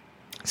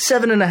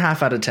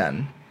 7.5 out of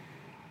 10.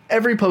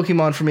 Every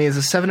Pokemon for me is a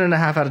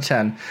 7.5 out of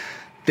 10.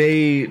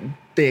 They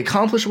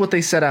accomplish what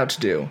they set out to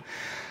do.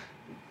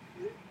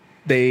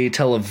 They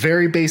tell a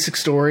very basic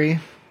story.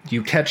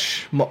 You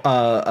catch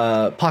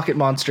pocket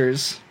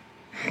monsters,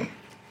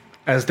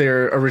 as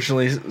they're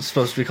originally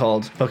supposed to be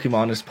called.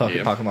 Pokemon is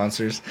pocket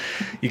monsters.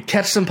 You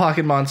catch some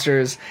pocket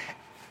monsters.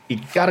 You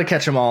gotta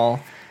catch them all.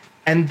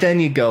 And then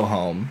you go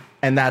home,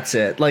 and that's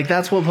it. Like,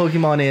 that's what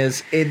Pokemon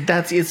is.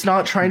 It's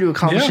not trying to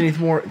accomplish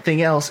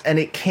anything else, and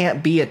it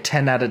can't be a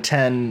 10 out of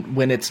 10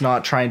 when it's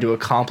not trying to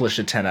accomplish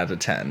a 10 out of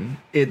 10.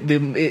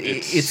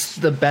 It's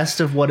the best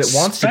of what it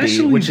wants to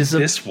be, which is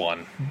this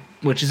one,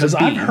 which is a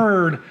B. I've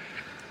heard.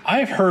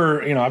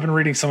 I've been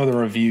reading some of the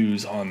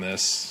reviews on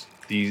this,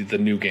 the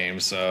new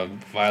games,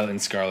 Violet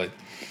and Scarlet,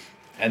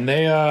 and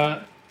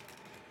they're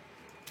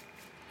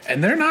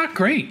not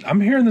great.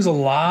 I'm hearing there's a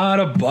lot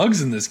of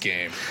bugs in this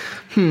game.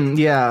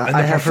 Yeah, and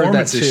I have heard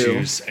that too.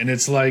 Issues, and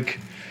it's like,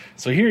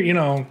 so here,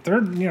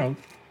 they're,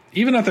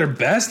 even at their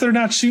best, they're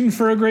not shooting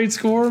for a great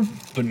score.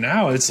 But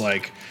now it's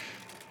like,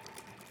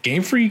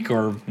 Game Freak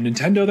or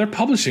Nintendo, they're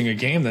publishing a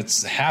game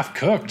that's half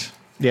cooked.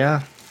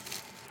 Yeah,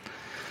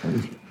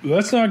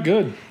 that's not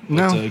good.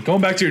 No, but,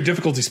 going back to your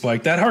difficulty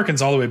spike, that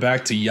harkens all the way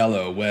back to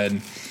Yellow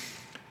when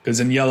Because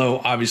in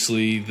Yellow,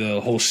 obviously, the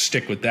whole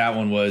shtick with that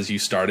one was you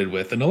started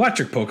with an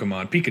electric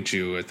Pokemon,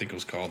 Pikachu, I think it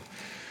was called.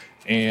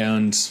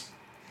 And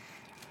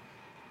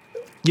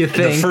You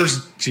think?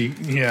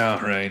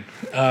 Yeah, right.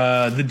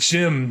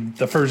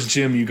 The first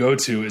gym you go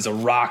to is a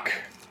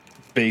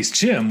rock-based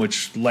gym,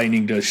 which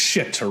lightning does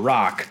shit to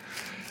rock.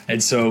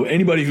 And so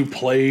anybody who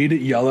played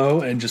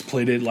Yellow and just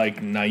played it like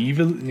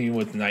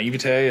with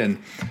naivete and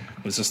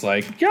was just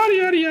like yada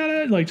yada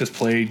yada, like just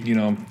played,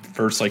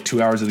 first like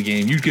 2 hours of the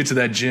game, you'd get to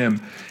that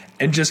gym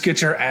and just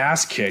get your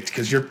ass kicked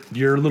because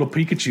your little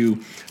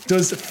Pikachu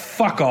does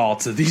fuck all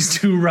to these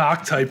two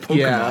rock type Pokemon.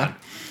 Yeah.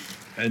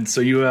 And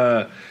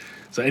so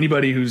so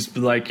anybody who's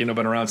been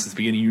around since the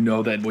beginning,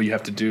 that what you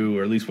have to do,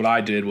 or at least what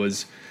I did,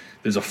 was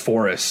there's a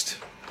forest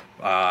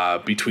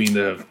between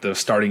the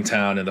starting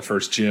town and the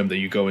first gym that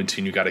you go into,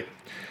 and you got to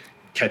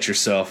catch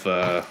yourself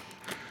a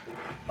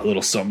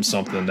little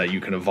something that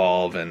you can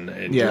evolve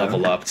and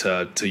level up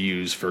to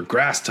use for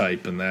grass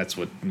type, and that's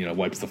what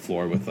wipes the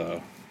floor with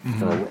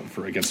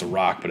for against a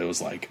rock. But it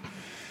was like,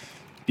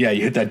 you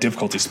hit that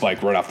difficulty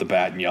spike right off the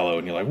bat in Yellow,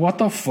 and you're like, what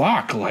the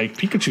fuck? Like,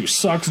 Pikachu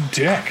sucks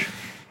dick.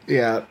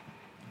 Yeah.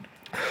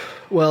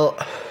 Well,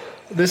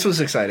 this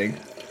was exciting.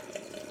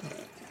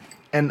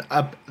 And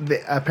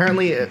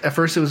apparently, at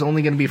first, it was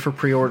only going to be for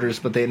pre-orders,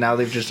 but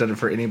they've just done it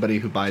for anybody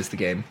who buys the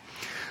game.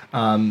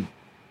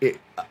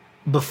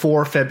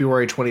 Before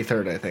February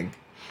 23rd, I think.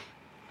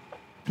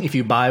 If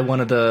you buy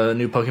one of the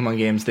new Pokemon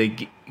games,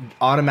 they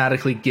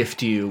automatically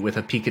gift you with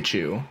a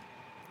Pikachu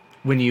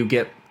when you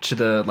get to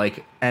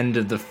the end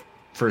of the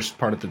first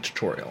part of the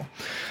tutorial.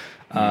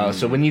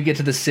 So when you get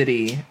to the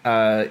city,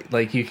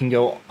 you can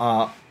go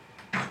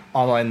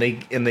online,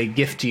 they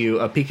gift you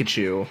a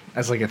Pikachu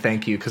as a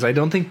thank you, because I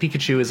don't think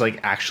Pikachu is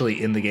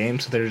actually in the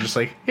game, so they're just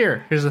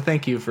here's a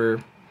thank you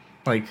for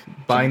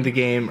buying the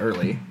game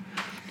early.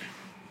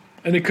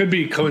 And it could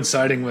be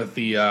coinciding with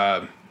the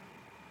I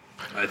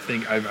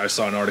think I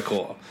saw an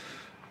article,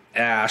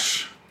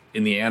 Ash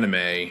in the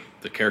anime,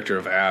 the character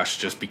of Ash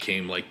just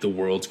became the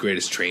world's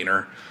greatest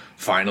trainer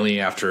finally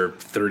after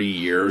 30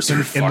 years in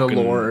the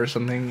lore or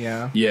something.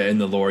 Yeah, in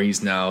the lore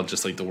he's now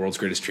just the world's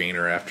greatest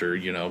trainer after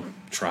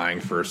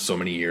trying for so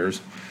many years.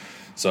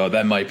 So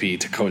that might be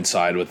to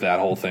coincide with that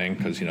whole thing,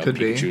 because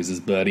Pikachu's his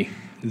buddy.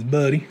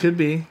 Could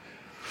be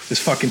this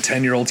fucking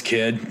 10-year-old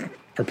kid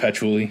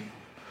perpetually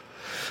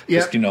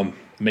just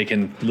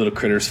making little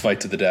critters fight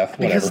to the death,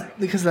 whatever,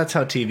 because that's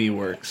how TV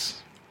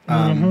works.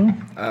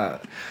 I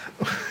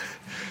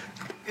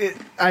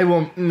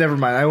won't. Never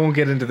mind. I won't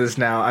get into this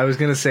now. I was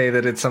going to say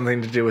that it's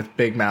something to do with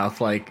Big Mouth,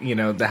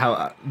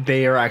 how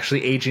they are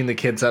actually aging the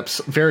kids up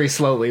very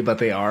slowly, but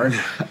they are.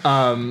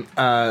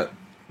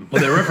 Well,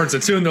 they reference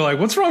it too, and they're like,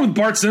 "What's wrong with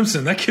Bart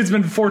Simpson? That kid's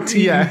been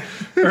 14, or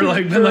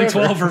been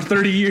 12 or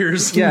 30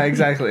 years." Yeah,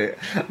 exactly.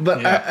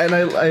 But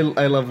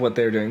I love what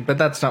they're doing, but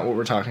that's not what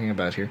we're talking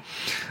about here.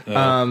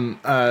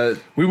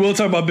 We will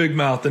talk about Big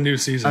Mouth, the new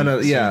season. I know.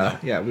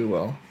 Yeah, we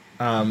will.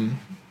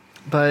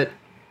 But.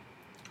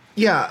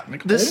 Yeah,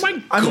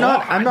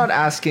 I'm not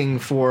asking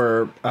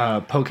for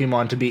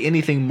Pokemon to be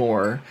anything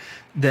more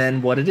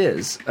than what it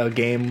is, a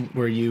game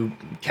where you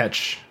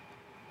catch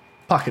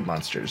pocket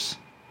monsters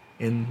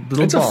in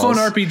little balls. It's a fun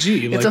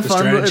RPG. It's a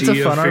fun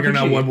figuring RPG.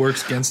 out what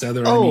works against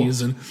other enemies,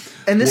 and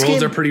this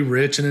worlds game, are pretty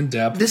rich and in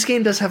depth. This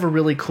game does have a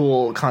really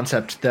cool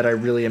concept that I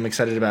really am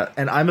excited about,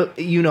 and I'm a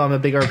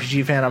big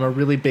RPG fan. I'm a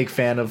really big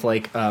fan of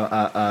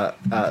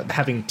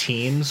having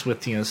teams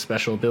with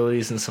special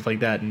abilities and stuff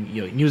like that, and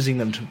using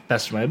them to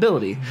best of my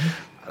ability.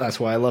 Mm-hmm. That's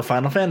why I love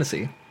Final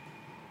Fantasy.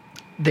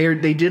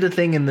 They did a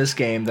thing in this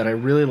game that I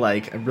really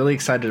like. I'm really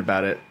excited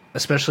about it,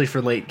 especially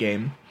for late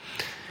game.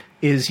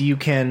 Is you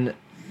can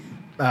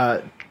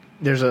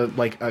there's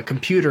a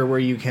computer where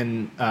you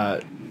can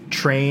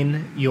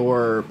train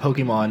your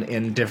Pokemon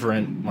in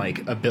different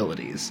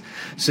abilities,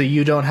 so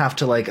you don't have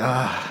to I'm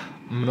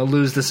gonna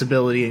lose this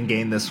ability and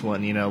gain this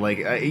one. You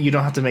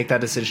don't have to make that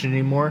decision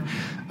anymore.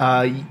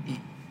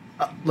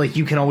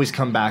 You can always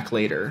come back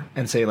later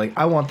and say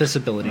I want this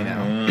ability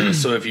now.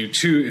 So if you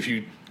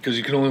because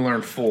you can only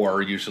learn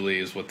 4 usually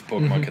is what the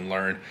Pokemon can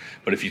learn,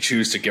 but if you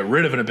choose to get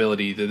rid of an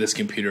ability, then this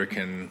computer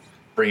can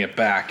bring it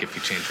back if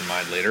you change your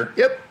mind later.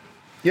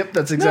 Yep,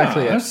 that's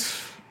exactly it.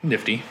 That's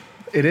nifty.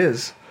 It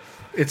is.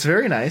 It's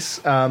very nice.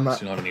 So you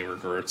don't have any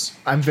regrets.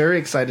 I'm very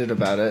excited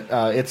about it.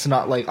 It's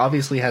not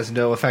obviously has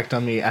no effect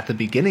on me at the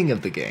beginning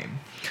of the game,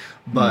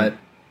 but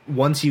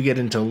once you get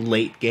into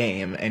late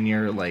game and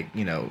you're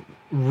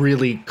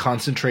really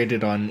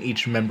concentrated on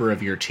each member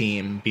of your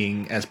team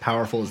being as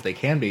powerful as they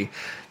can be,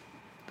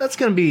 that's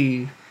going to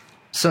be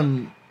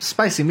some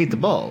spicy meat the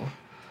ball.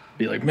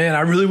 Be like, man,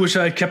 I really wish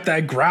I had kept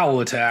that growl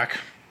attack.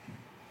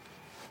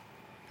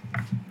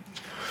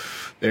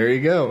 There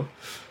you go.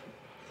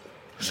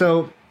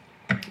 So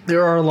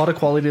there are a lot of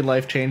quality of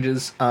life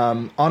changes.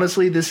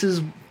 Honestly, this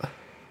is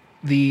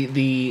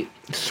the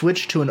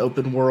switch to an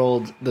open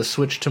world, the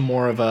switch to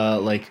more of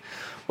a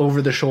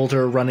over the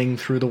shoulder running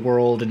through the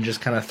world and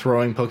just kind of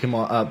throwing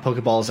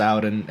Pokeballs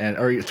out and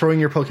or throwing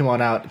your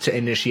Pokemon out to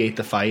initiate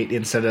the fight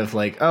instead of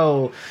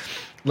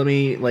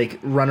like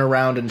run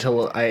around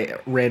until I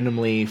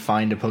randomly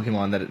find a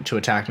Pokemon to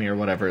attack me or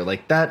whatever.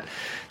 Like that,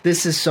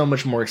 this is so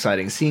much more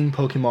exciting. Seeing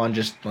Pokemon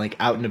just like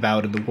out and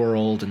about in the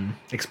world and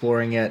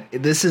exploring it.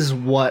 This is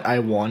what I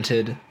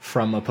wanted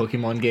from a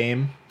Pokemon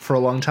game for a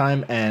long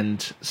time,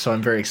 and so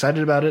I'm very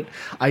excited about it.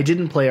 I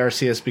didn't play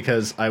Arceus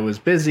because I was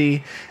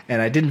busy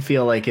and I didn't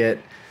feel like it,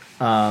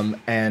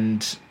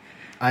 and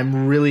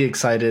I'm really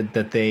excited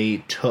that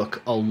they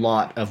took a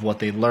lot of what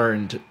they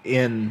learned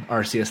in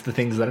Arceus, the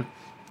things that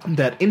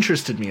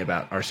interested me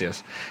about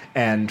Arceus,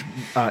 and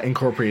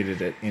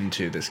incorporated it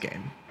into this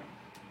game.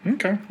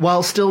 Okay.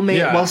 While still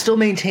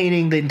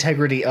maintaining the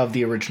integrity of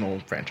the original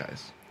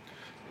franchise.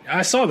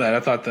 I saw that. I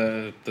thought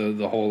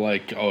the whole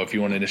like, oh, if you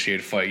want to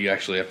initiate a fight, you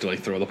actually have to like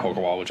throw the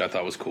Pokeball, which I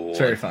thought was cool. It's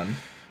very fun.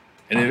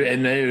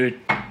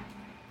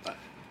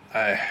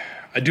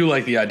 I do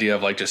like the idea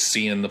of like just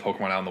seeing the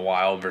Pokemon out in the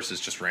wild versus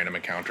just random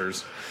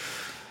encounters,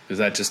 because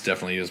that just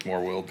definitely is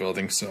more world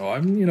building. So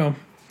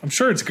I'm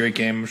sure it's a great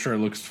game. I'm sure it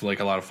looks like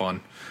a lot of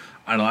fun.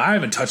 I don't know. I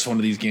haven't touched one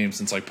of these games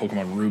since like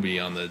Pokemon Ruby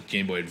on the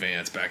Game Boy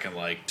Advance back in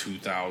like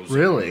 2000.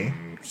 Really?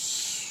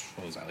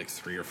 What was that, like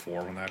 3 or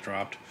 4 when that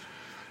dropped?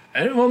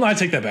 And, well, no, I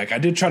take that back. I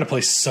did try to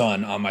play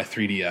Sun on my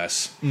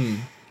 3DS,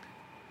 and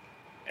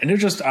it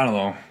just, I don't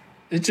know.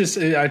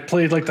 I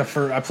played like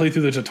I played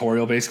through the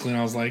tutorial basically, and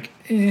I was like,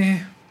 eh.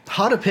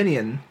 Hot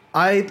opinion.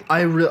 I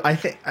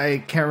think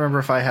I can't remember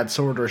if I had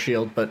Sword or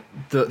Shield, but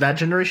that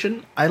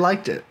generation, I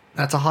liked it.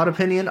 That's a hot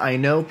opinion. I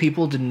know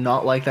people did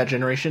not like that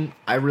generation.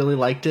 I really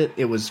liked it.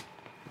 It was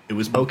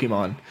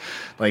Pokemon.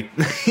 Like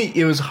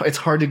it's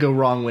hard to go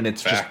wrong when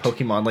it's just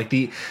Pokemon. Like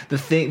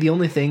the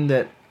only thing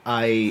that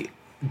I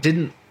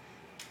didn't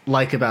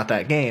like about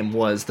that game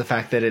was the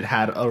fact that it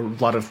had a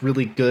lot of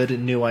really good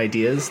new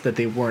ideas that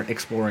they weren't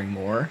exploring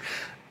more,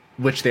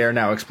 which they are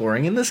now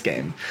exploring in this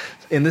game,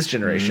 in this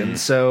generation.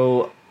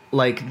 So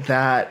like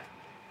that,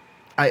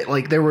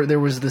 there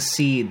was the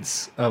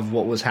seeds of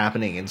what was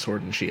happening in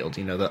Sword and Shield,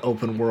 the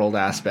open world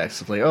aspects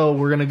of like, oh,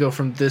 we're going to go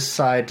from this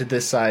side to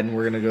this side and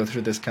we're going to go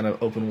through this kind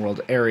of open world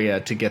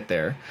area to get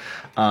there.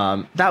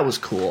 That was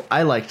cool.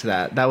 I liked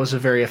that. That was a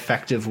very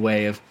effective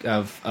way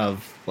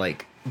of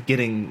like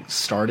getting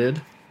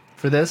started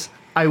for this.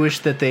 I wish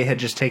that they had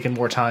just taken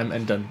more time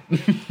and done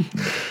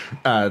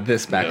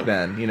this back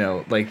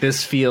then. Like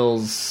this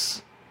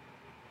feels.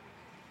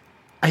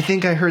 I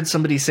think I heard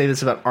somebody say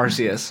this about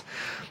Arceus.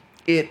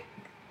 It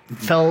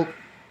felt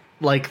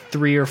like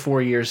 3 or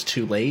 4 years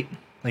too late.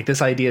 Like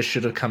this idea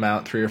should have come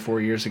out 3 or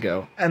 4 years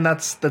ago, and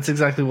that's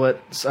exactly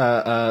what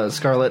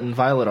Scarlet and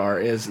Violet are.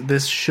 Is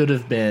this should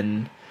have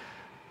been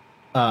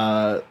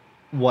what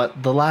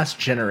the last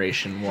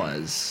generation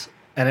was,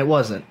 and it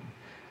wasn't.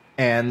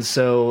 And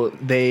so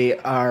they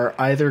are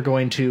either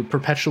going to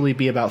perpetually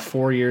be about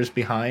 4 years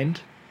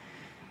behind,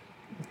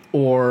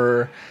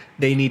 or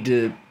they need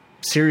to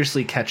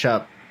seriously catch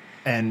up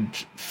and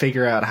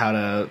figure out how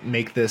to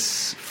make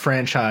this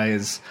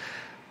franchise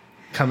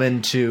come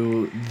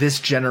into this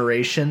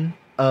generation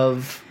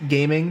of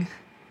gaming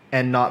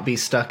and not be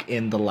stuck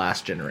in the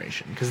last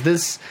generation. Because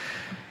these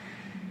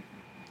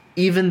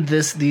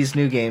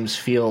new games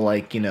feel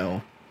like,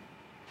 an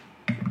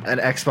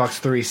Xbox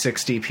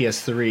 360,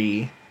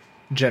 PS3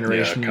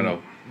 generation. Yeah,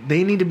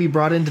 they need to be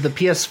brought into the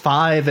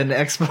PS5 and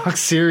Xbox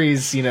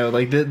Series.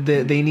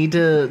 They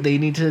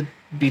need to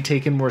be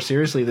taken more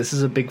seriously. This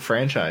is a big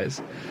franchise,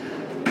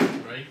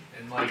 right?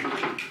 And like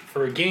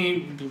for a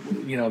game,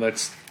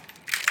 that's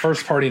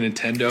first party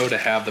Nintendo to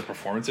have the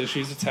performance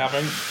issues it's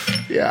having.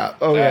 Yeah.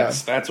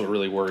 That's what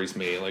really worries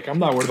me. Like I'm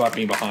not worried about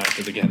being behind,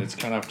 because again, it's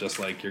kind of just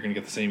like you're gonna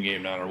get the same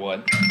game no matter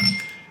what.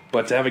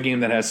 But to have a game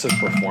that has such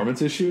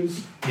performance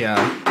issues,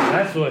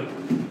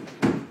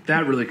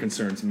 that really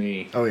concerns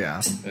me. Oh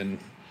yeah. And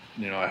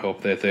I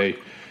hope that they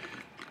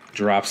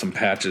drop some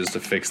patches to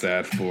fix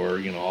that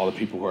for all the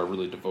people who are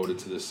really devoted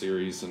to this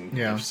series and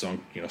have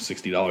sunk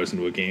 $60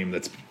 into a game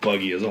that's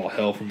buggy as all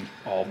hell from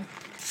all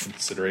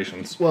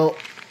considerations. Well,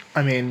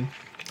 I mean,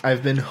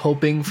 I've been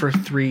hoping for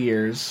 3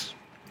 years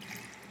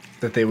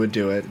that they would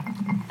do it.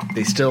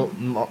 They still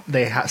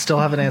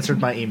haven't answered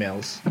my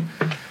emails.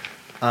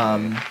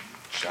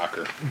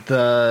 Shocker.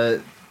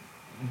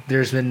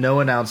 There's been no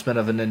announcement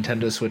of a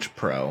Nintendo Switch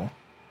Pro,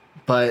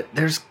 but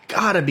there's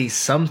gotta be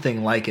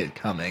something like it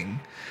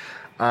coming.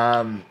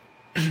 And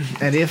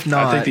if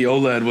not, I think the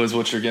OLED was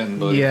what you're getting,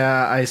 buddy.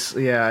 Yeah, I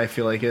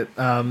feel like it.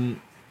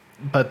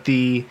 But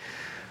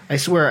I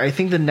swear, I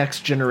think the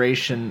next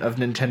generation of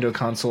Nintendo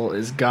console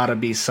is gotta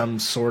be some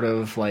sort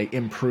of like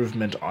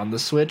improvement on the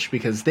Switch,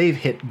 because they've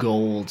hit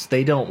golds.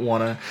 They don't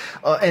want to.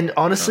 And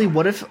honestly,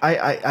 what if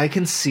I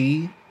can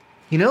see,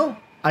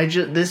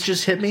 this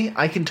just hit me.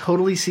 I can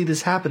totally see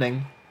this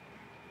happening.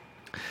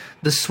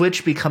 The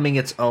Switch becoming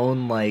its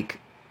own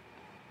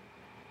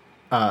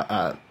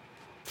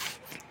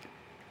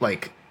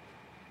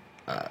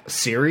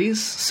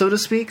series, so to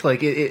speak.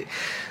 Like it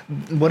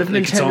what if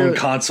Nintendo its own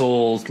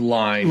console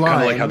line,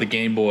 kind of like how the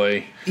Game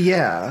Boy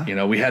Yeah. You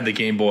know, we had the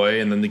Game Boy,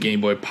 and then the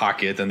Game Boy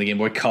Pocket, then the Game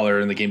Boy Color,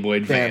 and the Game Boy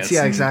Advance.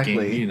 Yeah,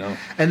 exactly.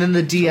 And then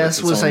the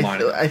DS was,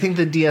 I think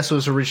the DS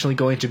was originally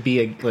going to be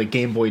a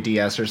Game Boy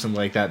DS or something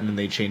like that, and then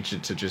they changed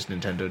it to just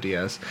Nintendo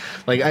DS.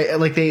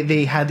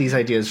 They had these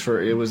ideas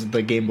for it was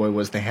the Game Boy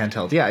was the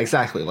handheld. Yeah,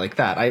 exactly like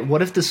that.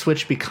 What if the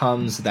Switch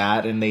becomes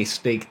that, and they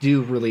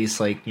do release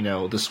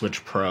the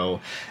Switch Pro,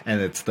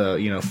 and it's the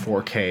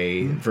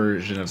 4K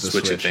version of the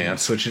Switch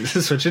Advance.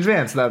 Switch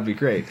Advance. That would be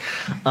great.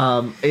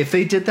 If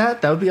they did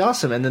that would be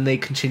awesome. And then they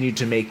continued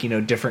to make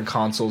different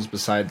consoles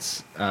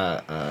besides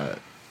the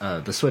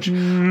Switch.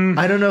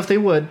 I don't know if they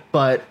would,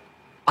 but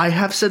I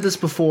have said this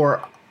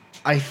before.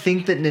 I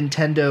think that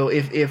Nintendo,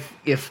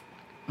 if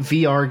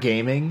VR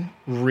gaming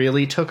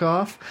really took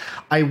off,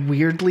 I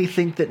weirdly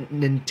think that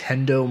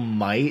Nintendo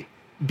might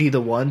be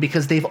the one,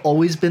 because they've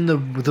always been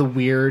the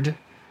weird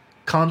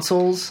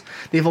consoles.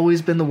 They've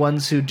always been the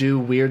ones who do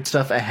weird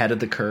stuff ahead of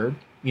the curve.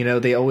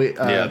 They always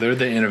they're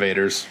the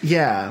innovators.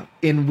 Yeah,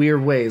 in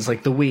weird ways,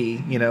 like the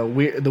Wii.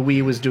 The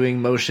Wii was doing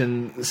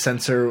motion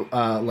sensor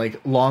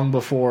long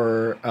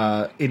before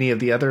any of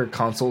the other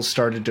consoles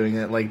started doing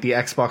it. Like the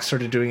Xbox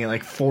started doing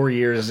it 4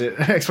 years.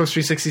 Xbox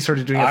 360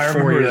 started doing it 4 years. I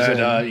remember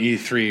that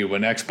E3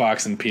 when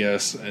Xbox and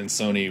PS and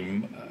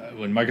Sony,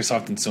 when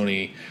Microsoft and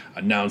Sony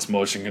announced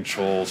motion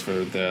controls for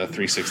the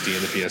 360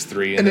 and the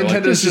PS3, and they're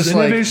like, "This is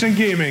innovation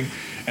gaming,"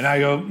 and I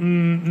go,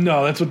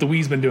 "No, that's what the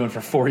Wii's been doing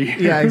for 4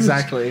 years." Yeah,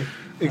 exactly.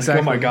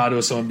 Exactly. Oh my god, it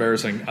was so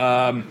embarrassing.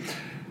 And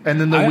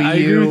then the Wii U. I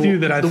agree with you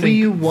that I think Wii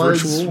U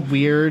was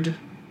weird.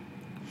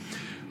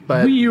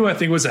 But Wii U, I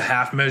think, was a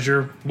half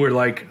measure where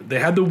they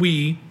had the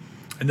Wii,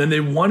 and then they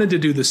wanted to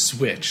do the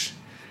Switch,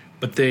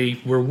 but they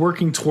were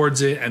working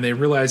towards it, and they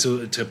realized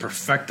to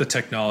perfect the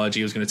technology,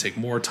 it was going to take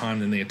more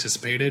time than they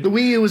anticipated. The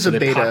Wii U was a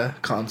beta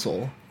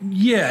console.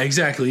 Yeah,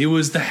 exactly. It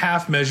was the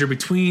half measure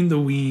between the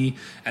Wii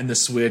and the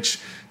Switch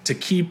to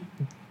keep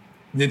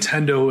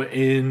Nintendo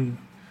in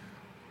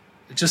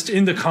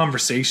the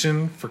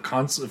conversation for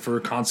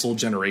console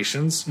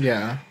generations.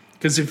 Yeah.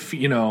 Because if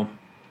you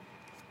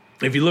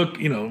look,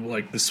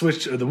 the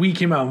Switch, the Wii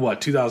came out in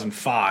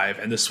 2005,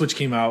 and the Switch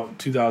came out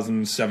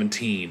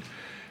 2017.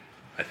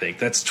 I think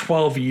that's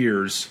 12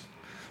 years.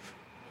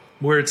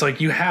 Where it's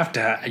you got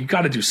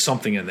to do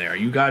something in there.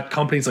 You got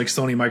companies like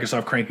Sony,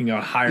 Microsoft cranking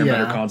out higher,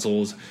 better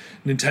consoles.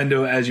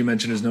 Nintendo, as you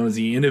mentioned, is known as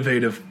the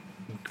innovative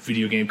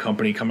video game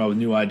company, coming out with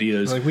new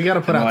ideas. We got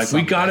to put out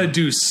something. We got to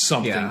do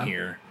something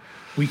here.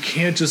 We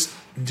can't just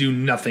do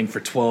nothing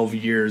for 12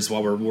 years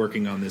while we're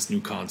working on this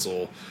new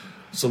console.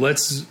 So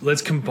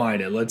let's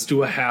combine it. Let's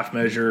do a half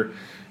measure,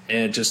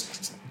 and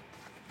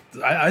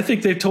I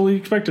think they totally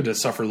expected to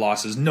suffer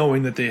losses,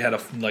 knowing that they had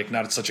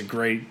not such a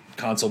great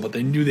console, but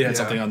they knew they had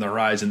something on the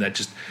horizon that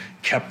just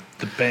kept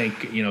the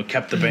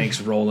banks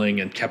rolling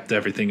and kept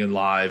everything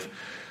alive,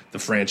 the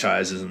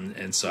franchises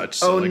and such.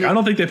 So I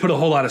don't think they put a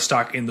whole lot of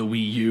stock in the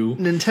Wii U.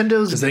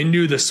 Because they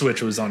knew the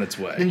Switch was on its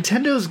way.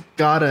 Nintendo's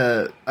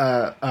gotta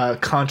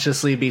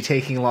consciously be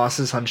taking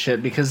losses on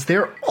shit, because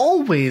they're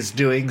always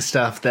doing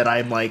stuff that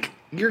I'm like,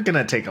 you're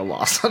gonna take a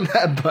loss on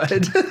that,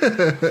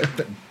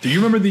 bud. Do you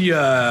remember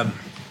the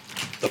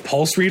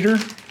Pulse reader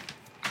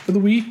for the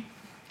Wii?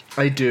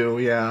 I do,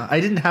 yeah.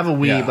 I didn't have a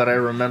Wii, but I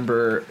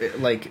remember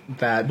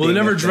that. Well, it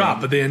never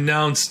dropped, but they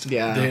announced.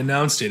 Yeah. They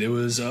announced it. It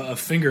was a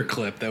finger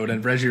clip that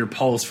would measure your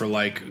pulse for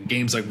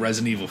games like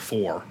Resident Evil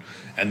 4,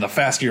 and the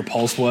faster your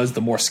pulse was,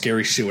 the more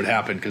scary shit would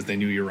happen because they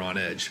knew you were on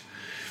edge.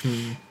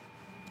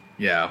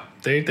 Yeah,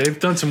 they've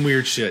done some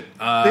weird shit.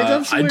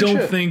 I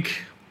don't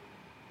think.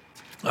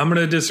 I'm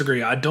gonna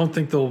disagree. I don't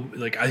think they'll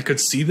I could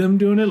see them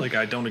doing it.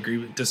 I don't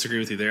disagree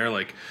with you there.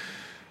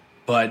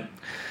 But.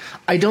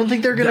 I don't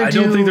think they're gonna. I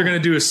don't think they're gonna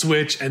do a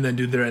Switch and then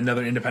do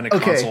another independent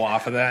console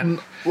off of that.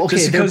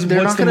 Okay,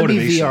 they're not gonna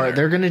be VR.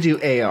 They're gonna do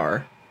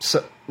AR.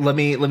 So let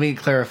me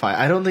clarify.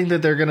 I don't think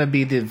that they're gonna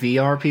be the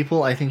VR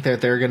people. I think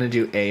that they're gonna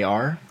do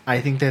AR.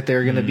 I think that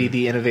they're gonna be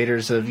the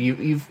innovators of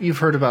you've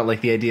heard about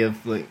the idea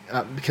of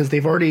because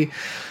they've already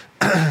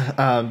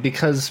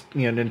because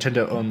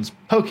Nintendo owns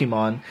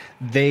Poke-ay-mon.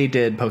 They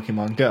did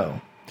Pokemon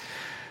Go.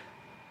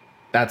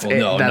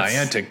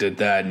 Niantic did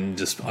that and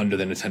just under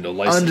the Nintendo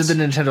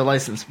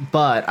license.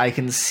 But I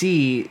can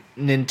see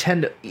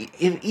Nintendo,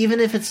 even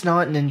if it's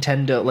not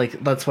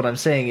Nintendo, that's what I'm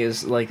saying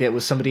is it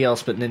was somebody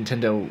else, but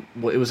Nintendo,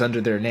 it was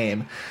under their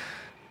name.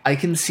 I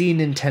can see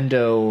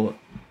Nintendo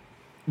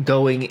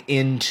going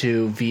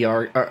into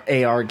VR or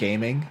AR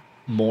gaming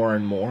more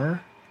and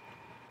more,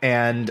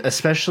 and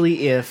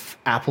especially if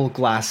Apple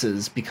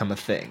glasses become a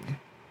thing.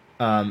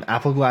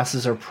 Apple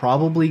glasses are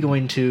probably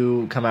going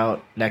to come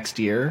out next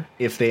year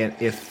if they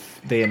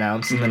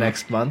announce in the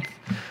next month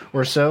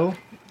or so.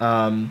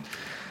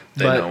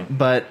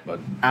 But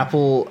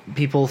Apple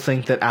people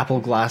think that Apple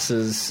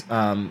glasses,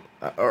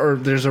 or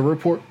there's a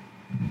report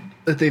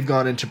that they've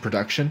gone into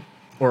production,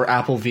 or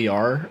Apple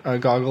VR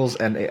goggles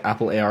and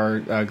Apple AR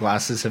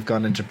glasses have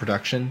gone into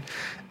production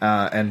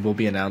and will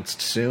be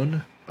announced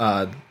soon.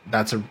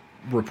 That's a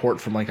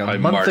report from a month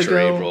March ago. or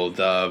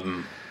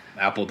April.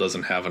 Apple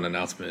doesn't have an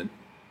announcement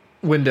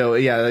window.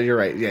 Yeah, you're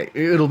right. Yeah,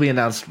 it'll be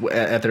announced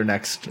at their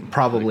next,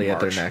 probably Like at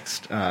their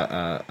next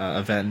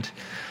event.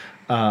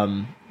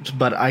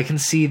 But I can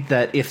see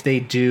that if they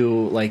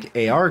do like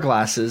AR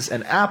glasses,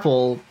 and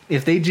Apple,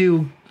 if they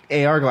do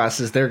AR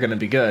glasses, they're going to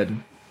be good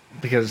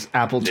because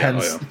Apple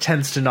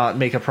tends to not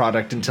make a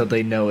product until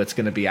they know it's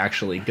going to be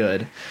actually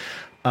good.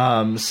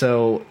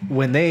 So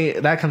when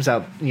that comes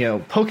out,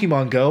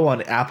 Pokemon Go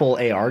on Apple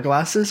AR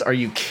glasses, are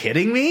you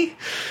kidding me?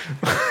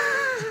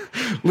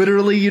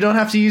 Literally, you don't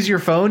have to use your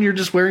phone. You're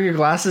just wearing your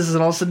glasses,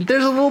 and all of a sudden,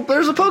 there's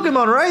a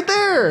Pokemon right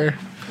there.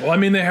 Well, I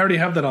mean, they already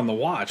have that on the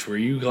watch, where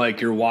you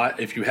your watch.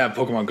 If you have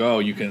Pokemon Go,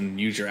 you can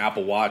use your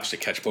Apple Watch to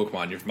catch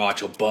Pokemon. Your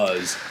watch will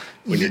buzz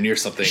when you're near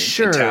something,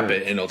 and tap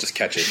it, and it'll just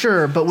catch it.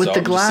 Sure, but with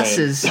the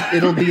glasses,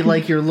 it'll be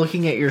like you're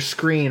looking at your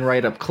screen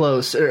right up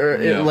close, or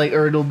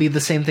it'll be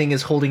the same thing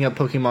as holding up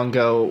Pokemon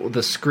Go,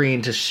 the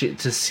screen to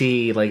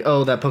see like,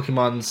 oh, that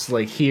Pokemon's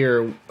like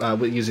here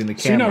using the camera.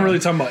 So you're not really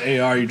talking about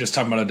AR. You're just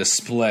talking about a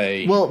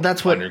display. Well,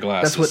 that's what on your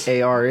glasses. That's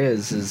what AR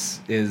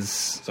is.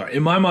 Sorry,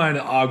 in my mind,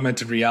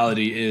 augmented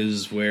reality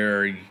is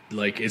where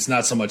like it's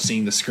not so much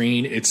seeing the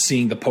screen; it's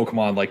seeing the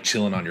Pokemon like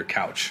chilling on your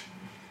couch.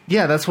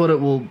 Yeah, that's what it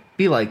will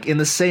be like. In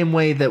the same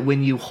way that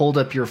when you hold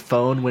up your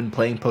phone when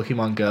playing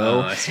Pokemon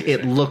Go,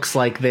 it looks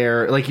like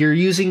you're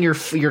using your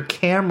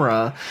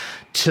camera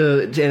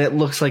and it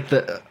looks like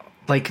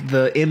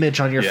the image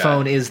on your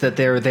phone is that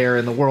they're there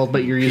in the world,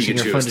 but you're using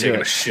your phone to do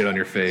it. A shit on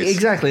your face.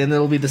 Exactly, and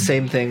it'll be the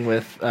same thing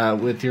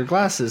with your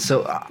glasses.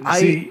 So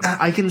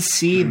I can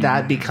see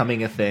that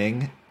becoming a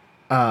thing.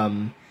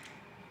 I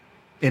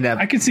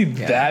can see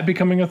that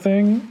becoming a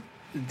thing.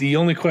 The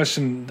only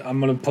question, I'm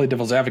going to play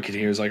devil's advocate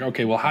here, is like,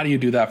 okay, well, how do you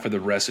do that for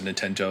the rest of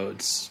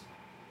Nintendo's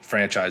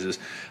franchises?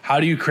 How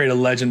do you create a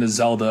Legend of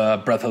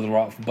Zelda Breath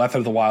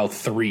of the Wild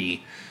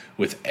 3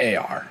 with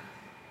AR?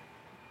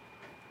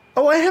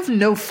 Oh, I have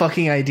no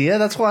fucking idea.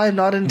 That's why I'm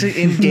not in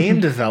game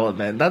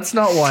development. That's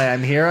not why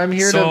I'm here. I'm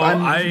here to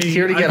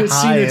get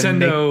high and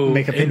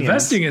make opinions.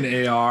 Investing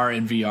in AR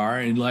and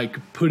VR and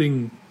like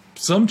putting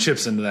some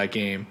chips into that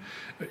game,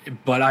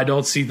 but I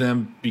don't see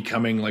them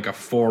becoming like a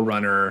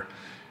forerunner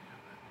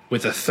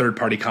with a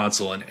third-party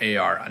console and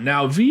AR.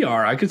 Now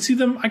VR, I could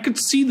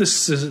see the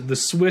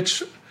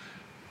Switch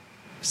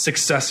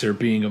successor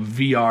being a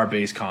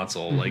VR-based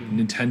console, like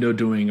Nintendo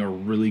doing a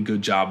really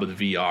good job with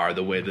VR,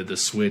 the way that the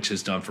Switch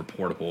has done for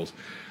portables.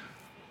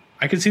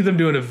 I could see them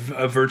doing a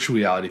virtual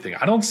reality thing.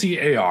 I don't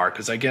see AR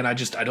because again, I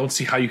don't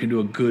see how you can do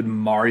a good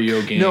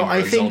Mario game. No,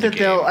 I think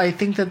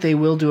that they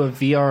will do a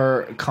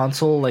VR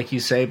console, like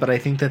you say, but I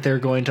think that they're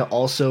going to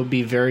also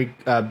be very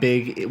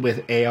big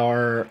with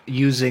AR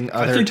using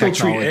other technology. I think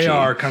they'll treat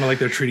AR kind of like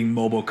they're treating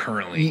mobile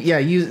currently. Yeah,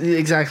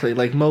 exactly,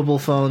 like mobile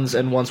phones.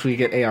 And once we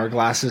get AR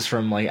glasses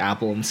from like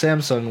Apple and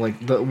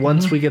Samsung,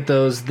 once we get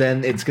those,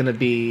 then it's going to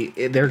be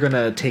they're going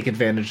to take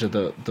advantage of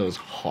those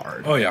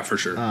hard. Oh yeah, for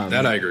sure.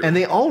 That I agree. And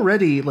they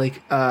already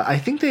I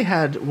think they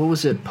had, what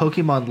was it,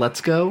 Pokemon Let's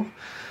Go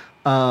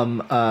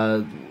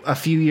a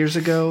few years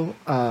ago.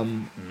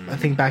 I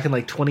think back in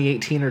like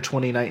 2018 or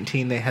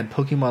 2019 they had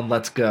Pokemon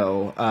Let's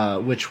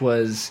Go, which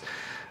was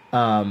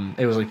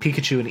it was like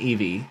Pikachu and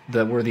Eevee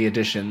that were the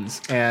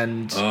additions,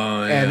 and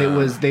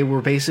they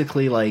were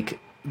basically like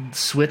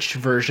switched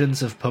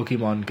versions of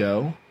Pokemon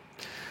Go.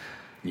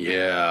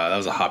 Yeah, that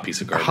was a hot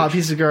piece of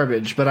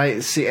garbage. But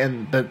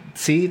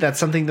that's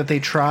something that they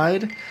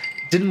tried.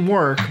 Didn't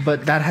work,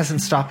 but that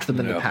hasn't stopped them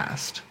in the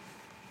past.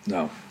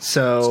 No.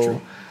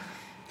 So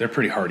they're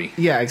pretty hardy.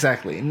 Yeah,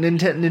 exactly.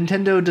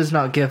 Nintendo does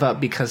not give up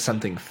because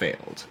something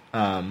failed.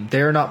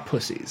 They're not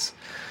pussies.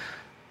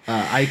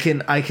 I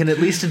can at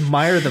least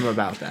admire them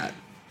about that.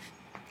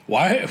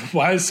 Why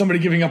is somebody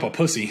giving up a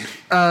pussy?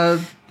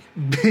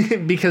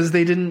 Because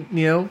they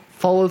didn't,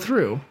 follow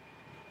through.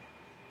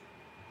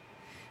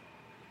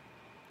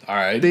 All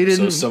right. They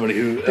didn't. So somebody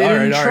who they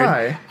didn't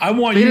try. Right. I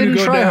want you to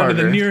go down to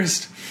the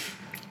nearest.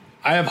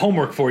 I have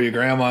homework for you,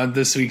 Graham, on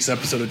this week's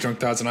episode of Drunk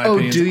Thoughts and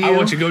Opinions. Do you? I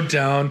want you to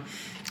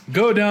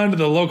go down to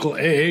the local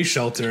AA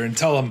shelter and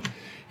tell them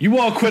you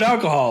all quit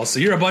alcohol, so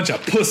you're a bunch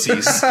of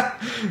pussies.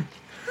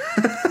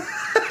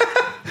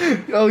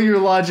 Oh, your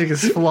logic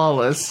is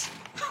flawless.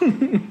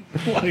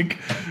 Like,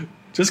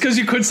 just because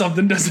you quit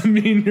something doesn't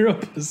mean you're a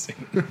pussy.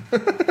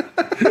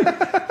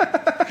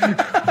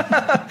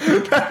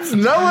 That's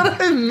not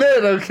what I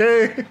meant,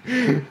 okay?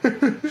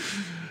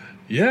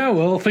 Yeah,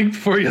 well, think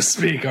before you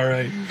speak, all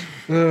right.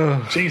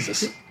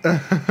 Jesus.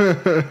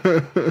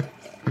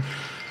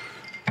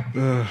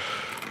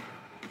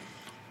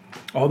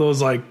 All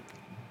those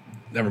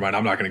never mind.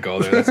 I'm not going to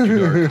go there. That's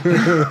too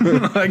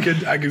dark.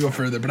 I could go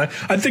further, but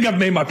I think I've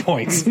made my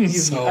points.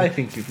 So. I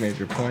think you've made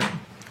your point.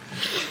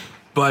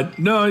 But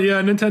no,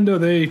 yeah, Nintendo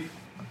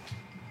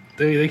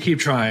they keep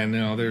trying.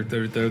 They're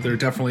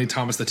definitely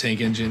Thomas the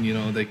Tank Engine.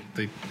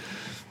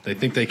 They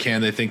think they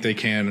can,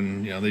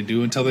 and they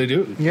do until they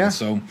do. Yeah.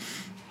 So.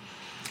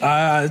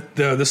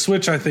 The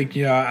Switch, I think,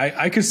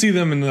 I could see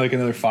them in like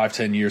another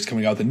 5-10 years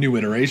coming out with a new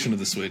iteration of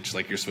the Switch,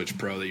 like your Switch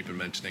Pro that you've been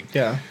mentioning.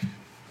 Yeah.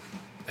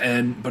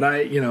 But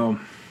I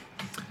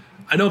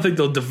I don't think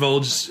they'll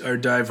divulge or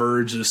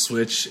diverge the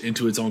Switch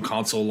into its own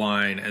console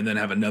line and then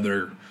have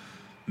another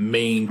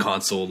main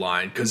console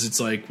line, because it's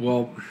like,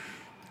 well,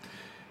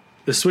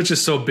 the Switch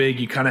is so big,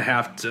 you kind of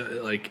have to,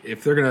 like,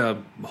 if they're going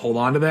to hold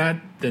on to that,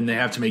 then they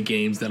have to make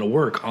games that'll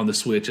work on the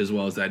Switch as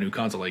well as that new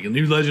console. Like a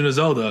new Legend of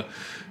Zelda,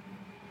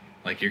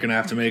 like, you're going to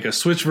have to make a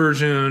Switch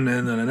version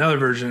and then another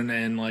version,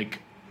 and, like,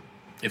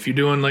 if you're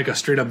doing, like, a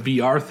straight-up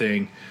VR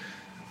thing,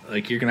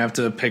 like, you're going to have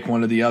to pick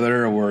one or the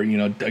other, or, you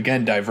know,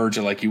 again, diverge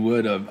it like you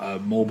would a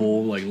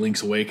mobile, like,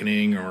 Link's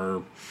Awakening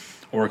or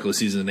Oracle of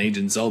Seasons and Age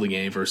in Zelda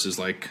game versus,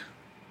 like,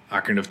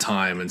 Ocarina of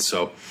Time. And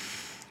so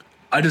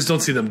I just don't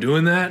see them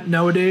doing that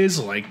nowadays.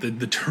 Like,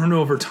 the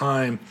turnover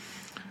time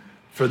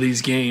for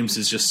these games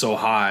is just so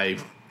high.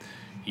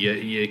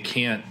 You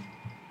can't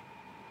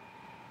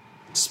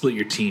split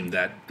your team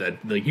that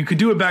like, you could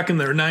do it back in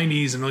the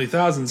 90s and early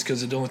thousands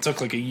because it only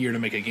took like a year to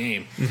make a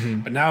game.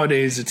 But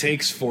nowadays it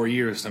takes 4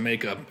 years to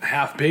make a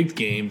half-baked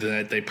game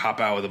that they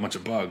pop out with a bunch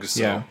of bugs.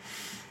 So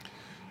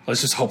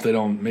let's just hope they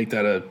don't make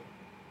that a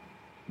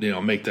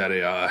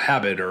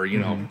habit, or, you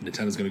know,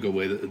 Nintendo's going to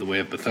go the way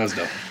of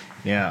Bethesda.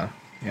 Yeah.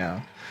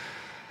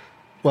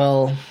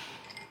 Well,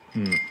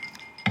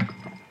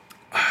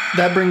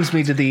 that brings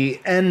me to the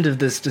end of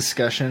this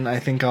discussion. I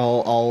think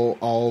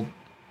I'll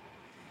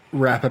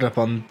wrap it up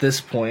on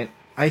this point.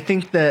 I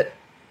think that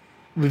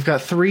we've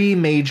got three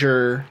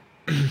major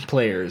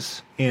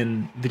players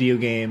in video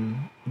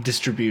game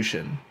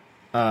distribution,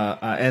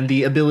 and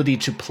the ability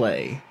to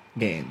play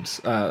games,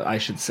 I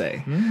should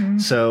say.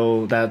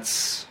 So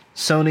that's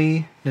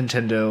Sony,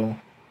 Nintendo,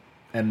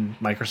 and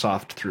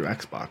Microsoft through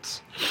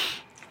Xbox.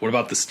 What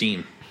about the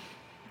Steam?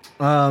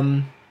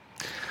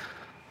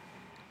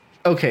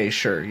 Okay,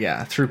 sure,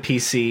 yeah, through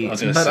PC.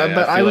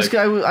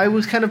 I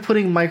was kind of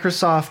putting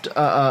Microsoft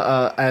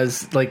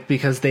as, like,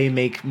 because they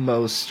make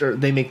the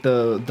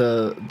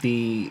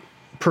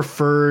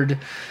preferred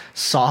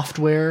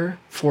software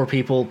for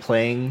people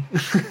playing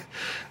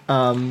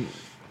on.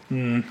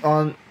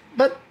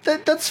 But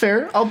that's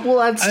fair.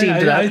 We'll add Steam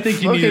to that. I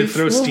think you need to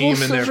throw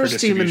Steam in there for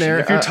distribution.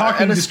 If you're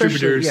talking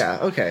distributors, yeah,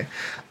 okay.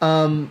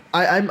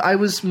 I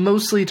was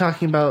mostly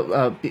talking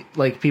about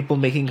like people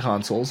making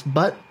consoles,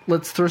 but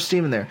let's throw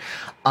Steam in there.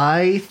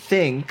 I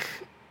think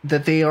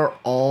that they are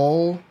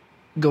all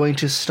going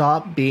to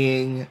stop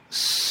being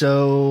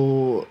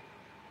so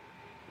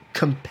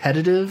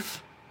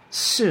competitive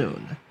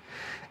soon,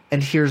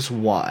 and here's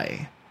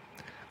why.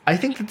 I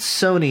think that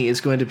Sony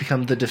is going to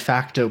become the de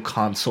facto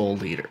console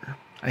leader.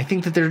 I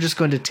think that they're just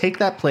going to take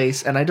that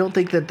place, and I don't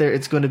think that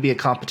it's going to be a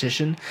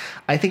competition.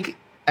 I think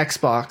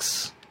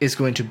Xbox is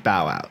going to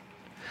bow out.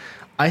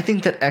 I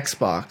think that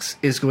Xbox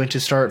is going to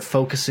start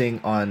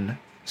focusing on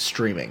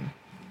streaming.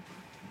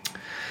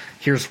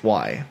 Here's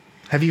why.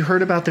 Have you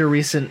heard about their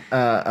recent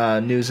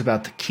news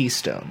about the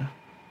Keystone?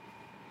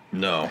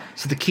 No.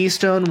 So the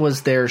Keystone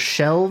was their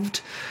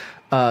shelved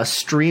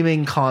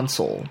streaming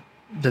console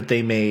that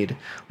they made,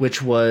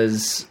 which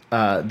was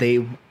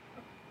they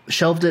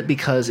shelved it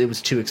because it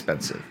was too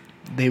expensive.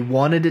 They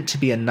wanted it to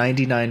be a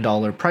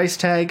 $99 price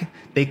tag.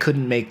 They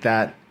couldn't make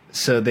that,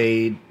 so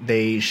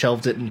they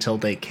shelved it until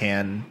they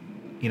can,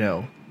 you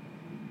know,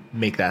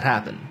 make that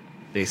happen,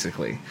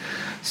 basically.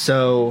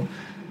 So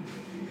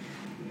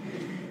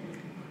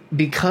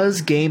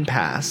because Game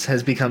Pass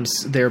has become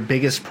their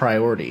biggest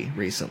priority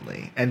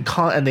recently, and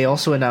they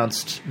also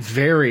announced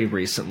very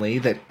recently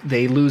that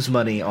they lose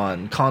money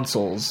on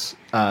consoles.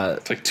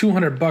 It's like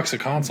 $200 a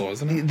console,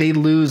 isn't it? They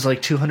lose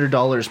like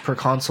 $200 per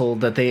console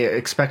that they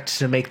expect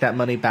to make that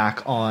money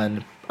back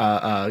on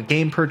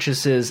game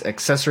purchases,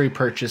 accessory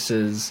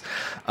purchases,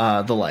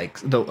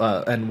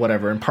 and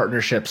whatever, and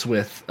partnerships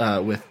with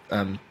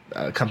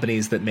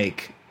companies that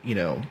make, you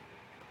know,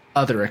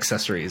 other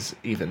accessories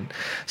even.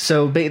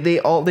 So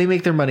they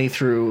make their money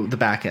through the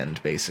back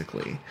end,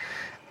 basically.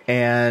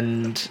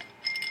 And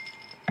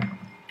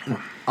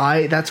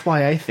that's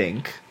why I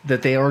think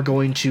that they are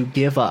going to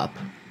give up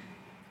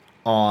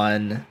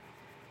on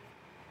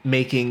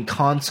making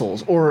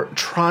consoles, or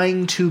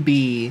trying to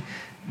be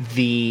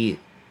the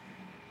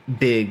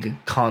big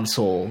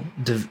console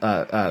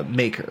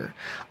maker.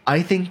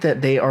 I think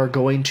that they are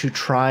going to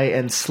try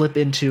and slip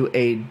into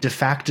a de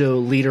facto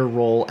leader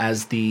role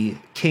as the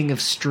king of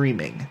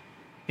streaming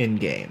in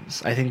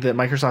games. I think that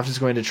Microsoft is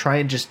going to try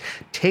and just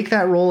take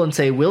that role and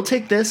say, we'll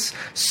take this.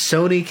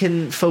 Sony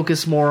can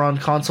focus more on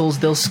consoles.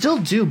 They'll still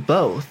do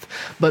both,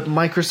 but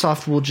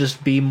Microsoft will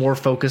just be more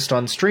focused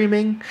on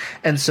streaming,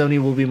 and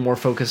Sony will be more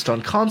focused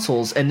on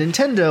consoles, and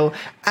Nintendo,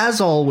 as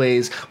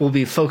always, will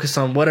be focused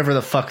on whatever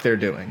the fuck they're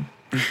doing.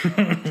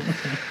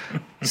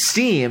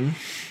 Steam,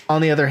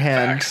 on the other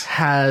hand,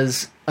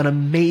 has an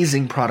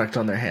amazing product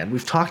on their hand.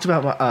 We've talked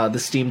about the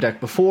Steam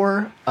Deck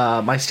before.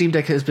 My Steam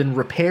Deck has been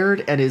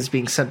repaired and is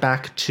being sent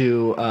back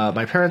to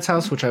my parents'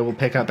 house, which I will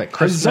pick up at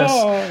Christmas.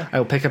 Huzzah! I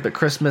will pick up at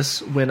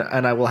Christmas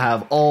and I will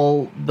have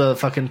all the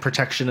fucking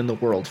protection in the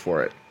world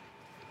for it.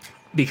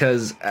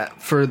 Because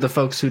for the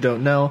folks who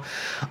don't know,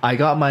 I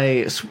got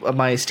my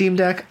Steam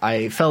Deck.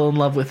 I fell in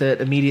love with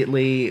it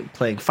immediately,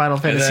 playing Final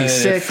Fantasy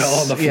VI. It fell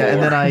on the floor. Yeah,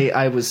 and then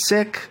I was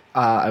sick.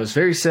 I was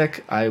very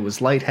sick. I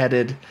was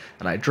lightheaded,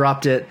 and I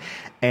dropped it.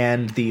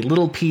 And the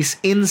little piece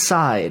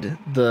inside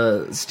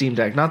the Steam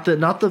Deck, not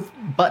the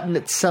button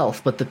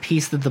itself, but the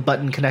piece that the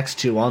button connects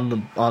to on the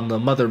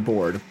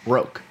motherboard,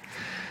 broke.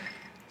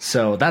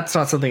 So that's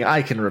not something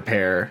I can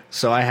repair.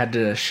 So I had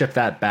to ship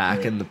that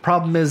back. And the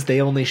problem is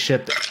they only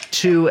ship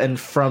to and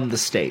from the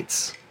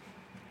States.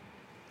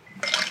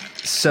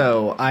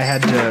 So I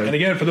had to... And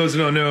again, for those who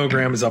don't know,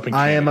 Graham is up in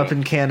Canada. I am up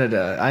in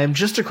Canada. I am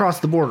just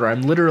across the border.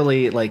 I'm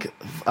literally like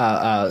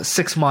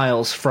 6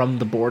 miles from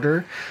the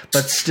border.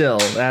 But still,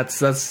 that's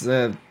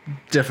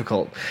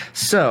difficult.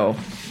 So...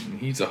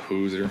 He's a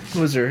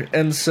hooser.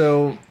 And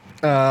so...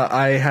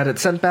 I had it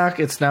sent back.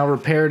 It's now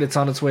repaired. It's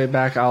on its way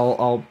back.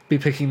 I'll be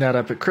picking that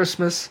up at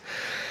Christmas.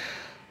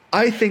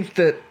 I think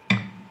that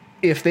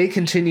if they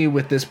continue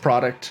with this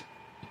product,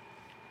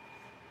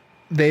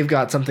 they've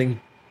got something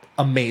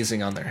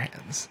amazing on their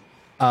hands.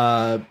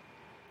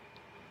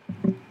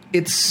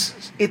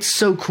 It's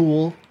so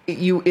cool.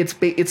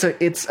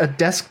 It's a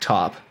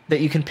desktop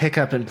that you can pick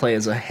up and play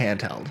as a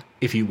handheld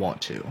if you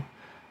want to,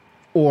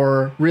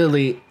 or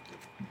really.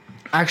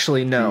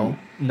 Actually, no.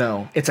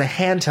 It's a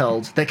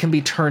handheld that can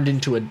be turned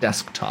into a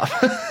desktop.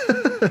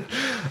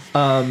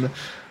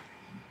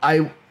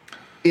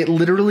 It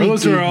literally. For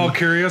those who are all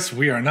curious,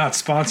 we are not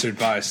sponsored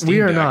by Steam Deck.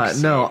 We are not.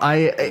 No,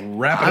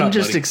 I'm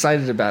just buddy.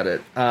 excited about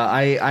it.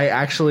 I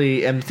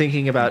actually am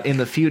thinking about in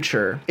the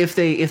future if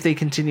they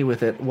continue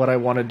with it. What I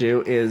want to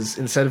do is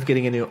instead of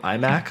getting a new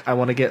iMac, I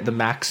want to get the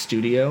Mac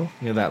Studio.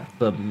 You know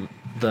that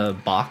the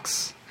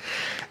box.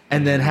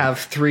 And then have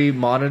 3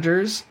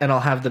 monitors, and I'll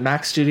have the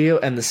Mac Studio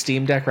and the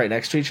Steam Deck right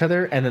next to each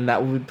other, and then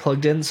that will be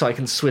plugged in, so I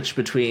can switch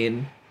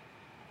between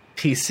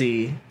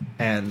PC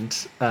and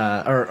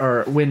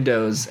or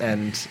Windows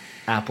and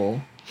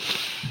Apple.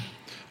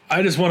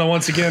 I just want to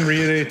once again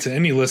reiterate to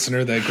any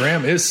listener that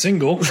Graham is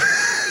single.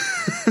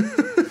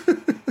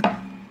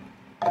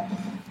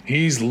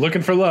 He's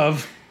looking for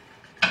love,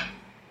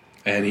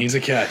 and he's a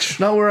catch.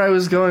 Not where I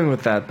was going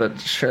with that, but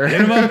sure.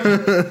 Hit him up.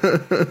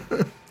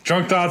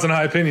 Drunk Thoughts and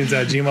High Opinions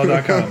at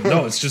gmail.com.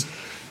 No, it's just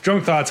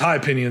Drunk Thoughts, High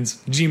Opinions,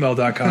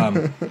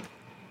 gmail.com.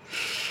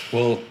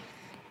 Well,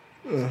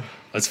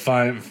 let's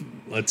find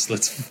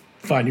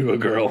you a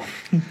girl.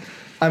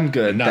 I'm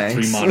good, and not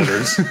thanks. 3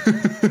 monitors.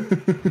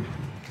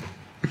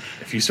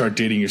 If you start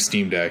dating your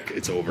Steam Deck,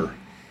 it's over.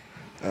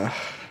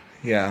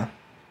 Yeah.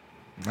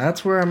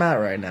 That's where I'm at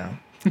right now.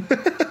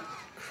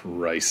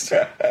 Christ.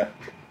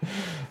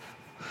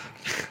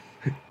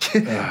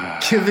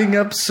 Giving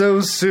up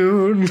so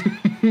soon.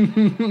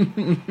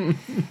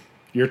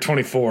 You're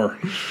 24.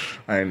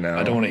 I know.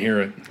 I don't want to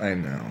hear it. I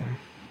know.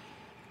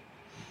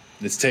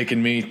 It's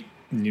taken me,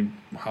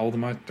 how old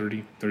am I?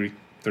 33?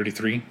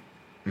 33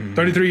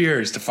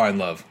 years to find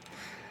love.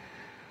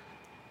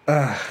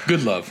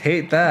 Good love.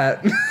 Hate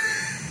that.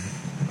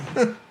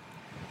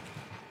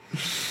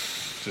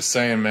 Just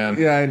saying, man.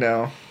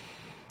 Yeah,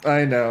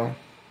 I know.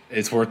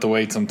 It's worth the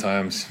wait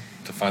sometimes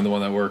to find the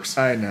one that works.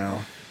 I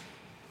know.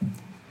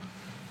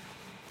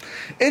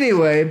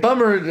 Anyway,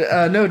 bummer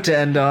note to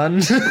end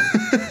on.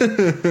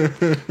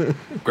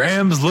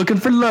 Graham's looking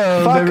for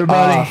love, Fuck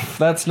everybody. off.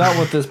 That's not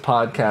what this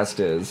podcast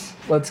is.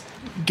 Let's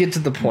get to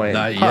the point.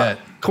 Not yet.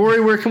 Corey,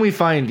 where can we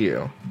find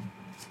you?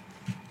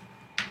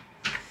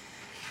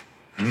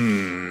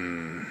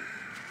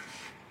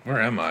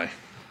 Where am I?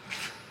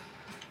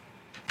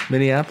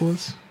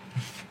 Minneapolis?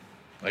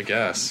 I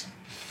guess.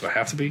 Do I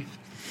have to be?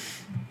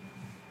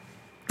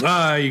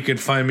 You can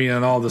find me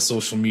on all the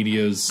social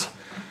medias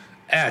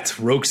at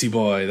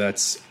RoxyBoy.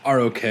 That's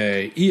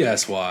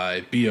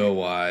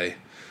ROKESYBOY.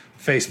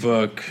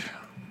 Facebook,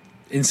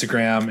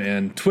 Instagram,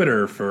 and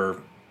Twitter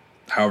for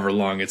however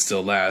long it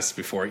still lasts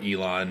before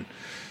Elon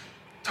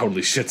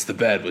totally shits the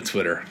bed with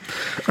Twitter.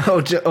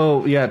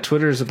 Oh yeah,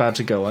 Twitter's about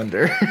to go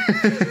under.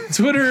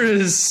 Twitter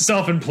is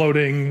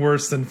self-imploding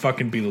worse than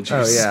fucking Beetlejuice.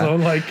 Oh, yeah. So,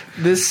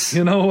 This,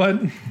 you know what?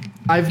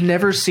 I've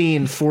never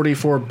seen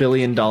 $44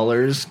 billion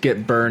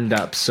get burned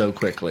up so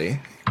quickly.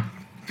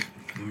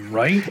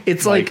 Right?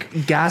 It's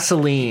like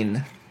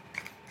gasoline.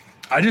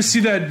 I just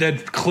see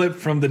that clip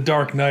from The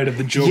Dark Knight of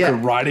the Joker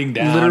riding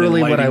down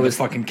literally and lighting what I was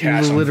the fucking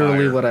cash on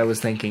literally fire. what I was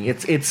thinking.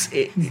 It's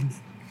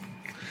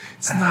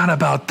not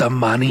about the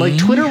money. like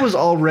Twitter was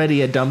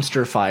already a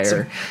dumpster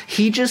fire.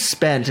 He just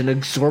spent an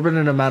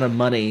exorbitant amount of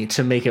money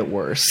to make it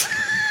worse.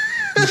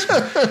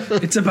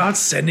 It's about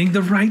sending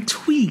the right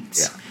tweets.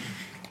 Yeah.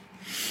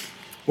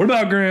 What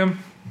about Graham?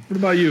 What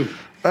about you?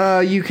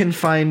 You can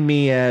find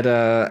me at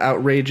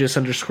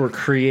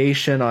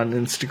outrageous_creation on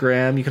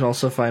Instagram. You can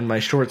also find my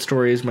short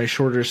stories, my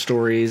shorter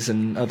stories,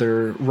 and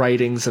other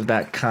writings of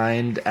that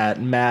kind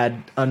at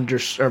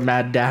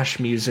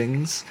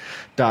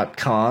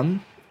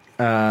mad-musings.com.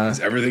 Is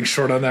everything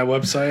short on that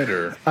website,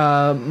 or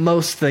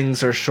Most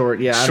things are short.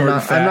 Yeah, Short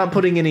and fat. I'm not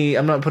putting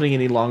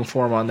any long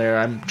form on there.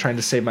 I'm trying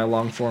to save my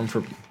long form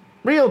for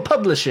Real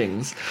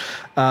Publishings.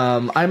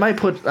 I might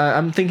put.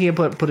 I'm thinking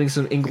of putting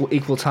some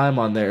equal time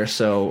on there,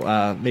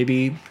 so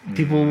maybe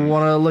people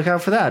want to look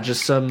out for that.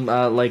 Just some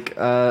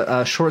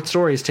short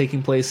stories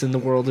taking place in the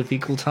world of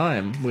equal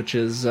time, which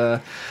is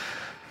a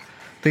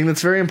thing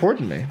that's very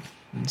important to me.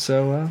 And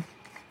so,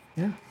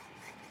 yeah,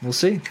 we'll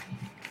see.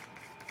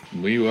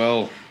 We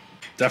will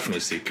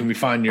definitely see. Can we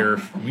find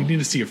we need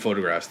to see your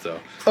photographs though.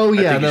 Oh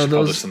yeah, no,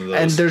 those.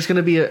 And there's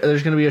gonna be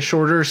a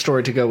shorter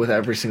story to go with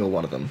every single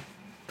one of them.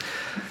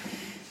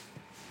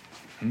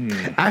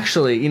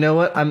 Actually, you know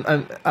what?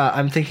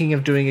 I'm thinking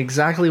of doing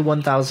exactly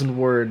 1,000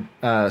 word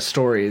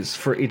stories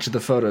for each of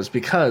the photos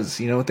because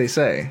you know what they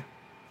say.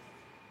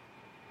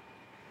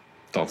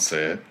 Don't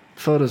say it.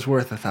 Photos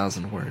worth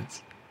 1,000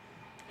 words.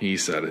 He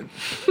said it.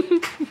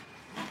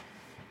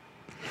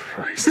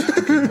 Christ,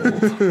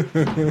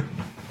 old.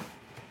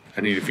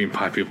 I need to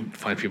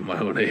find people my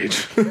own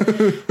age.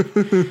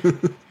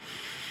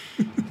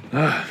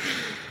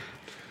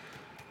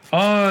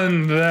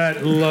 On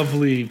that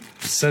lovely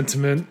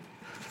sentiment,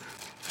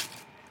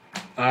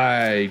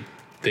 I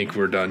think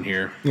we're done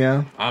here.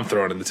 Yeah, I'm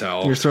throwing in the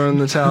towel. You're throwing in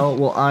the towel.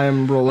 Well,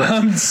 I'm rolling.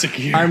 I'm sick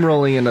here. I'm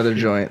rolling another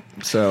joint.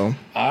 So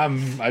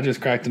I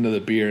just cracked another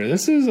beer.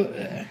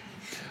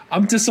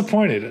 I'm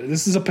disappointed.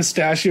 This is a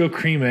pistachio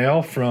cream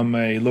ale from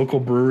a local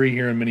brewery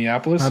here in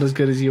Minneapolis. Not as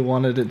good as you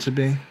wanted it to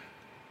be.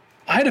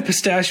 I had a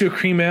pistachio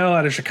cream ale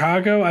out of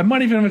Chicago. I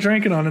might even have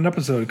drank it on a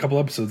couple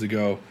episodes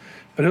ago.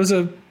 But it was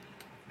a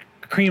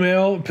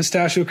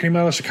pistachio cream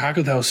ale out of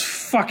Chicago that was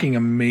fucking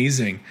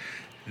amazing.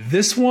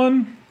 This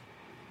one,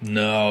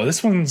 no.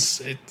 This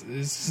one's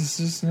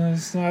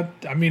it's not.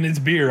 I mean, it's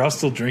beer. I'll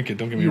still drink it.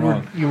 Don't get me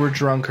wrong. You were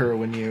drunker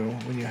when you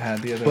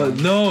had the other one.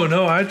 But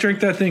no. I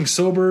drank that thing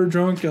sober,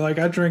 drunk. Like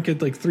I drank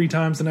it like 3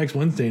 times the next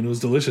Wednesday, and it was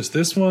delicious.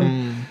 This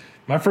one,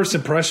 my first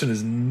impression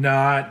is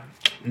not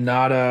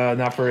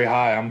very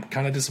high. I'm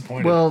kind of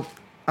disappointed. Well,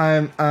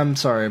 I'm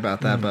sorry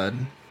about that, bud.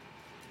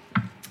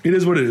 It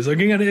is what it is.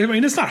 Again, I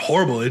mean, it's not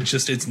horrible.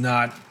 It's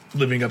not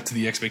living up to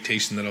the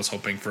expectation that I was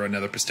hoping for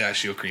another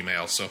pistachio cream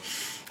ale. So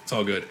it's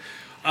all good.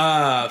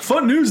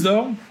 Fun news,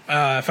 though,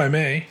 if I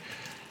may.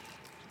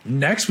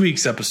 Next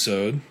week's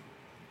episode,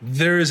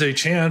 there is a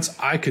chance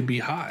I could be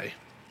high.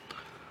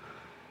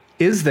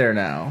 Is there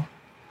now?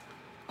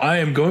 I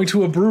am going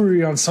to a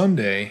brewery on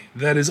Sunday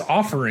that is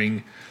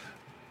offering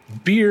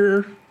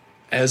beer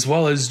as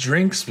well as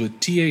drinks with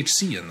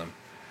THC in them.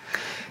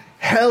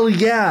 Hell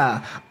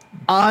yeah!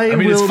 I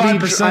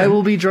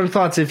will be drunk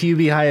thoughts if you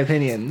be high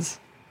opinions.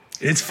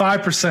 It's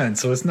 5%,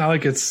 so it's not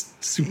like it's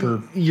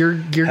super. You're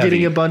heavy.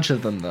 Getting a bunch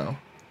of them though.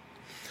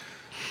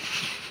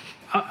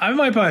 I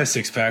might buy a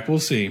 6-pack. We'll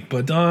see.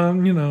 But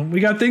we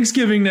got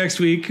Thanksgiving next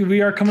week.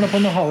 We are coming up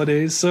on the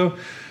holidays, so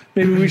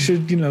maybe we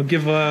should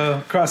give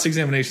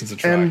cross-examinations a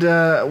try. And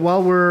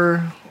while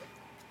we're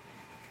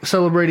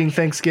celebrating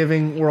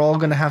Thanksgiving, we're all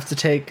going to have to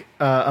take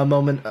a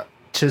moment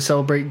to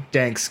celebrate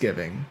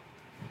Thanksgiving,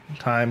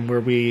 time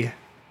where we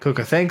cook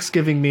a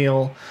Thanksgiving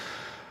meal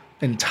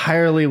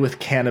entirely with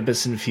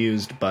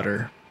cannabis-infused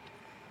butter.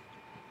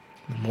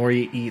 The more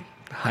you eat,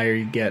 the higher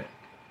you get.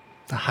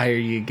 The higher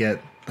you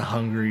get, the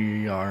hungrier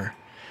you are.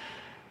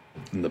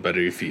 And the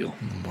better you feel.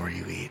 And the more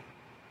you eat.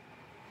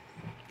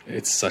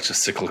 It's such a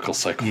cyclical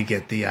cycle. You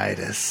get the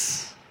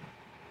itis.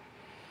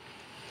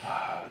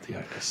 The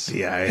itis.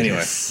 The itis.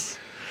 Anyway.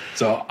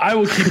 So I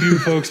will keep you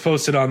folks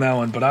posted on that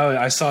one. But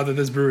I saw that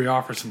this brewery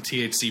offers some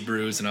THC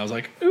brews, and I was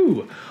like,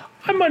 ooh,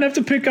 I might have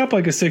to pick up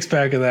like a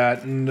 6-pack of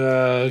that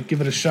and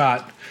give it a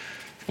shot.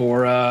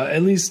 Or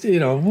at least,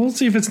 we'll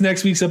see if it's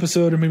next week's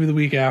episode or maybe the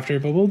week after.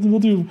 But we'll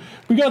do.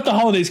 We got the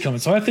holidays coming,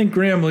 so I think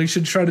Graham, we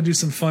should try to do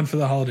some fun for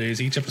the holidays.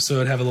 Each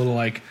episode have a little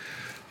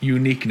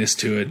uniqueness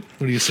to it.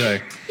 What do you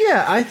say?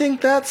 Yeah, I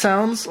think that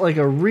sounds like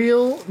a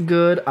real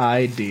good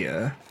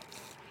idea.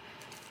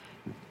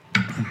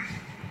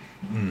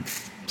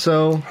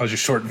 So, how's your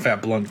short and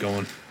fat blunt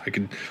going?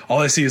 All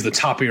I see is the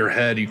top of your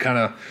head.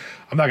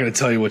 I'm not going to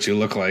tell you what you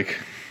look like.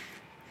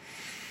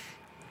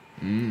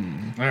 All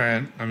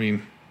right. I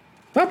mean,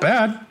 not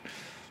bad.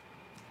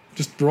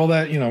 Just roll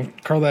that,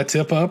 curl that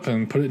tip up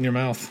and put it in your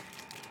mouth.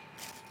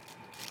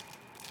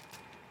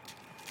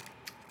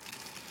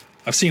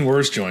 I've seen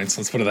worse joints.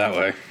 Let's put it that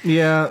way.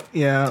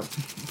 Yeah.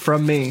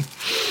 From me.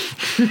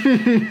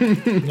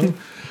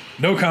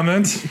 No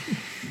comment.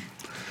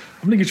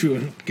 I'm gonna get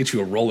you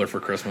a roller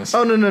for Christmas.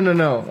 Oh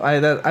no!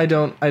 I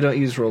don't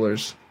use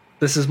rollers.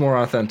 This is more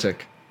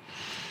authentic.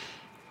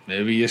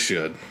 Maybe you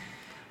should.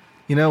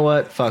 You know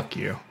what? Fuck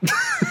you.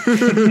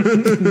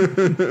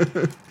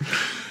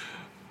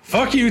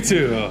 Fuck you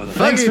too.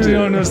 Thanks for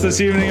joining us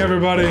this evening,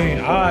 everybody.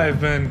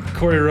 I've been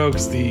Corey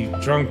Rokes, the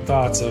drunk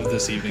thoughts of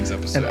this evening's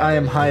episode. And I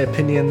am High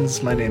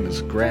Opinions. My name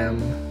is Graham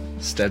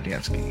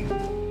Stedniewski.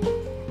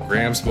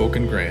 Graham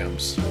Smoking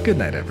Grams. Good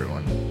night,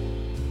 everyone.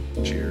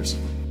 Cheers.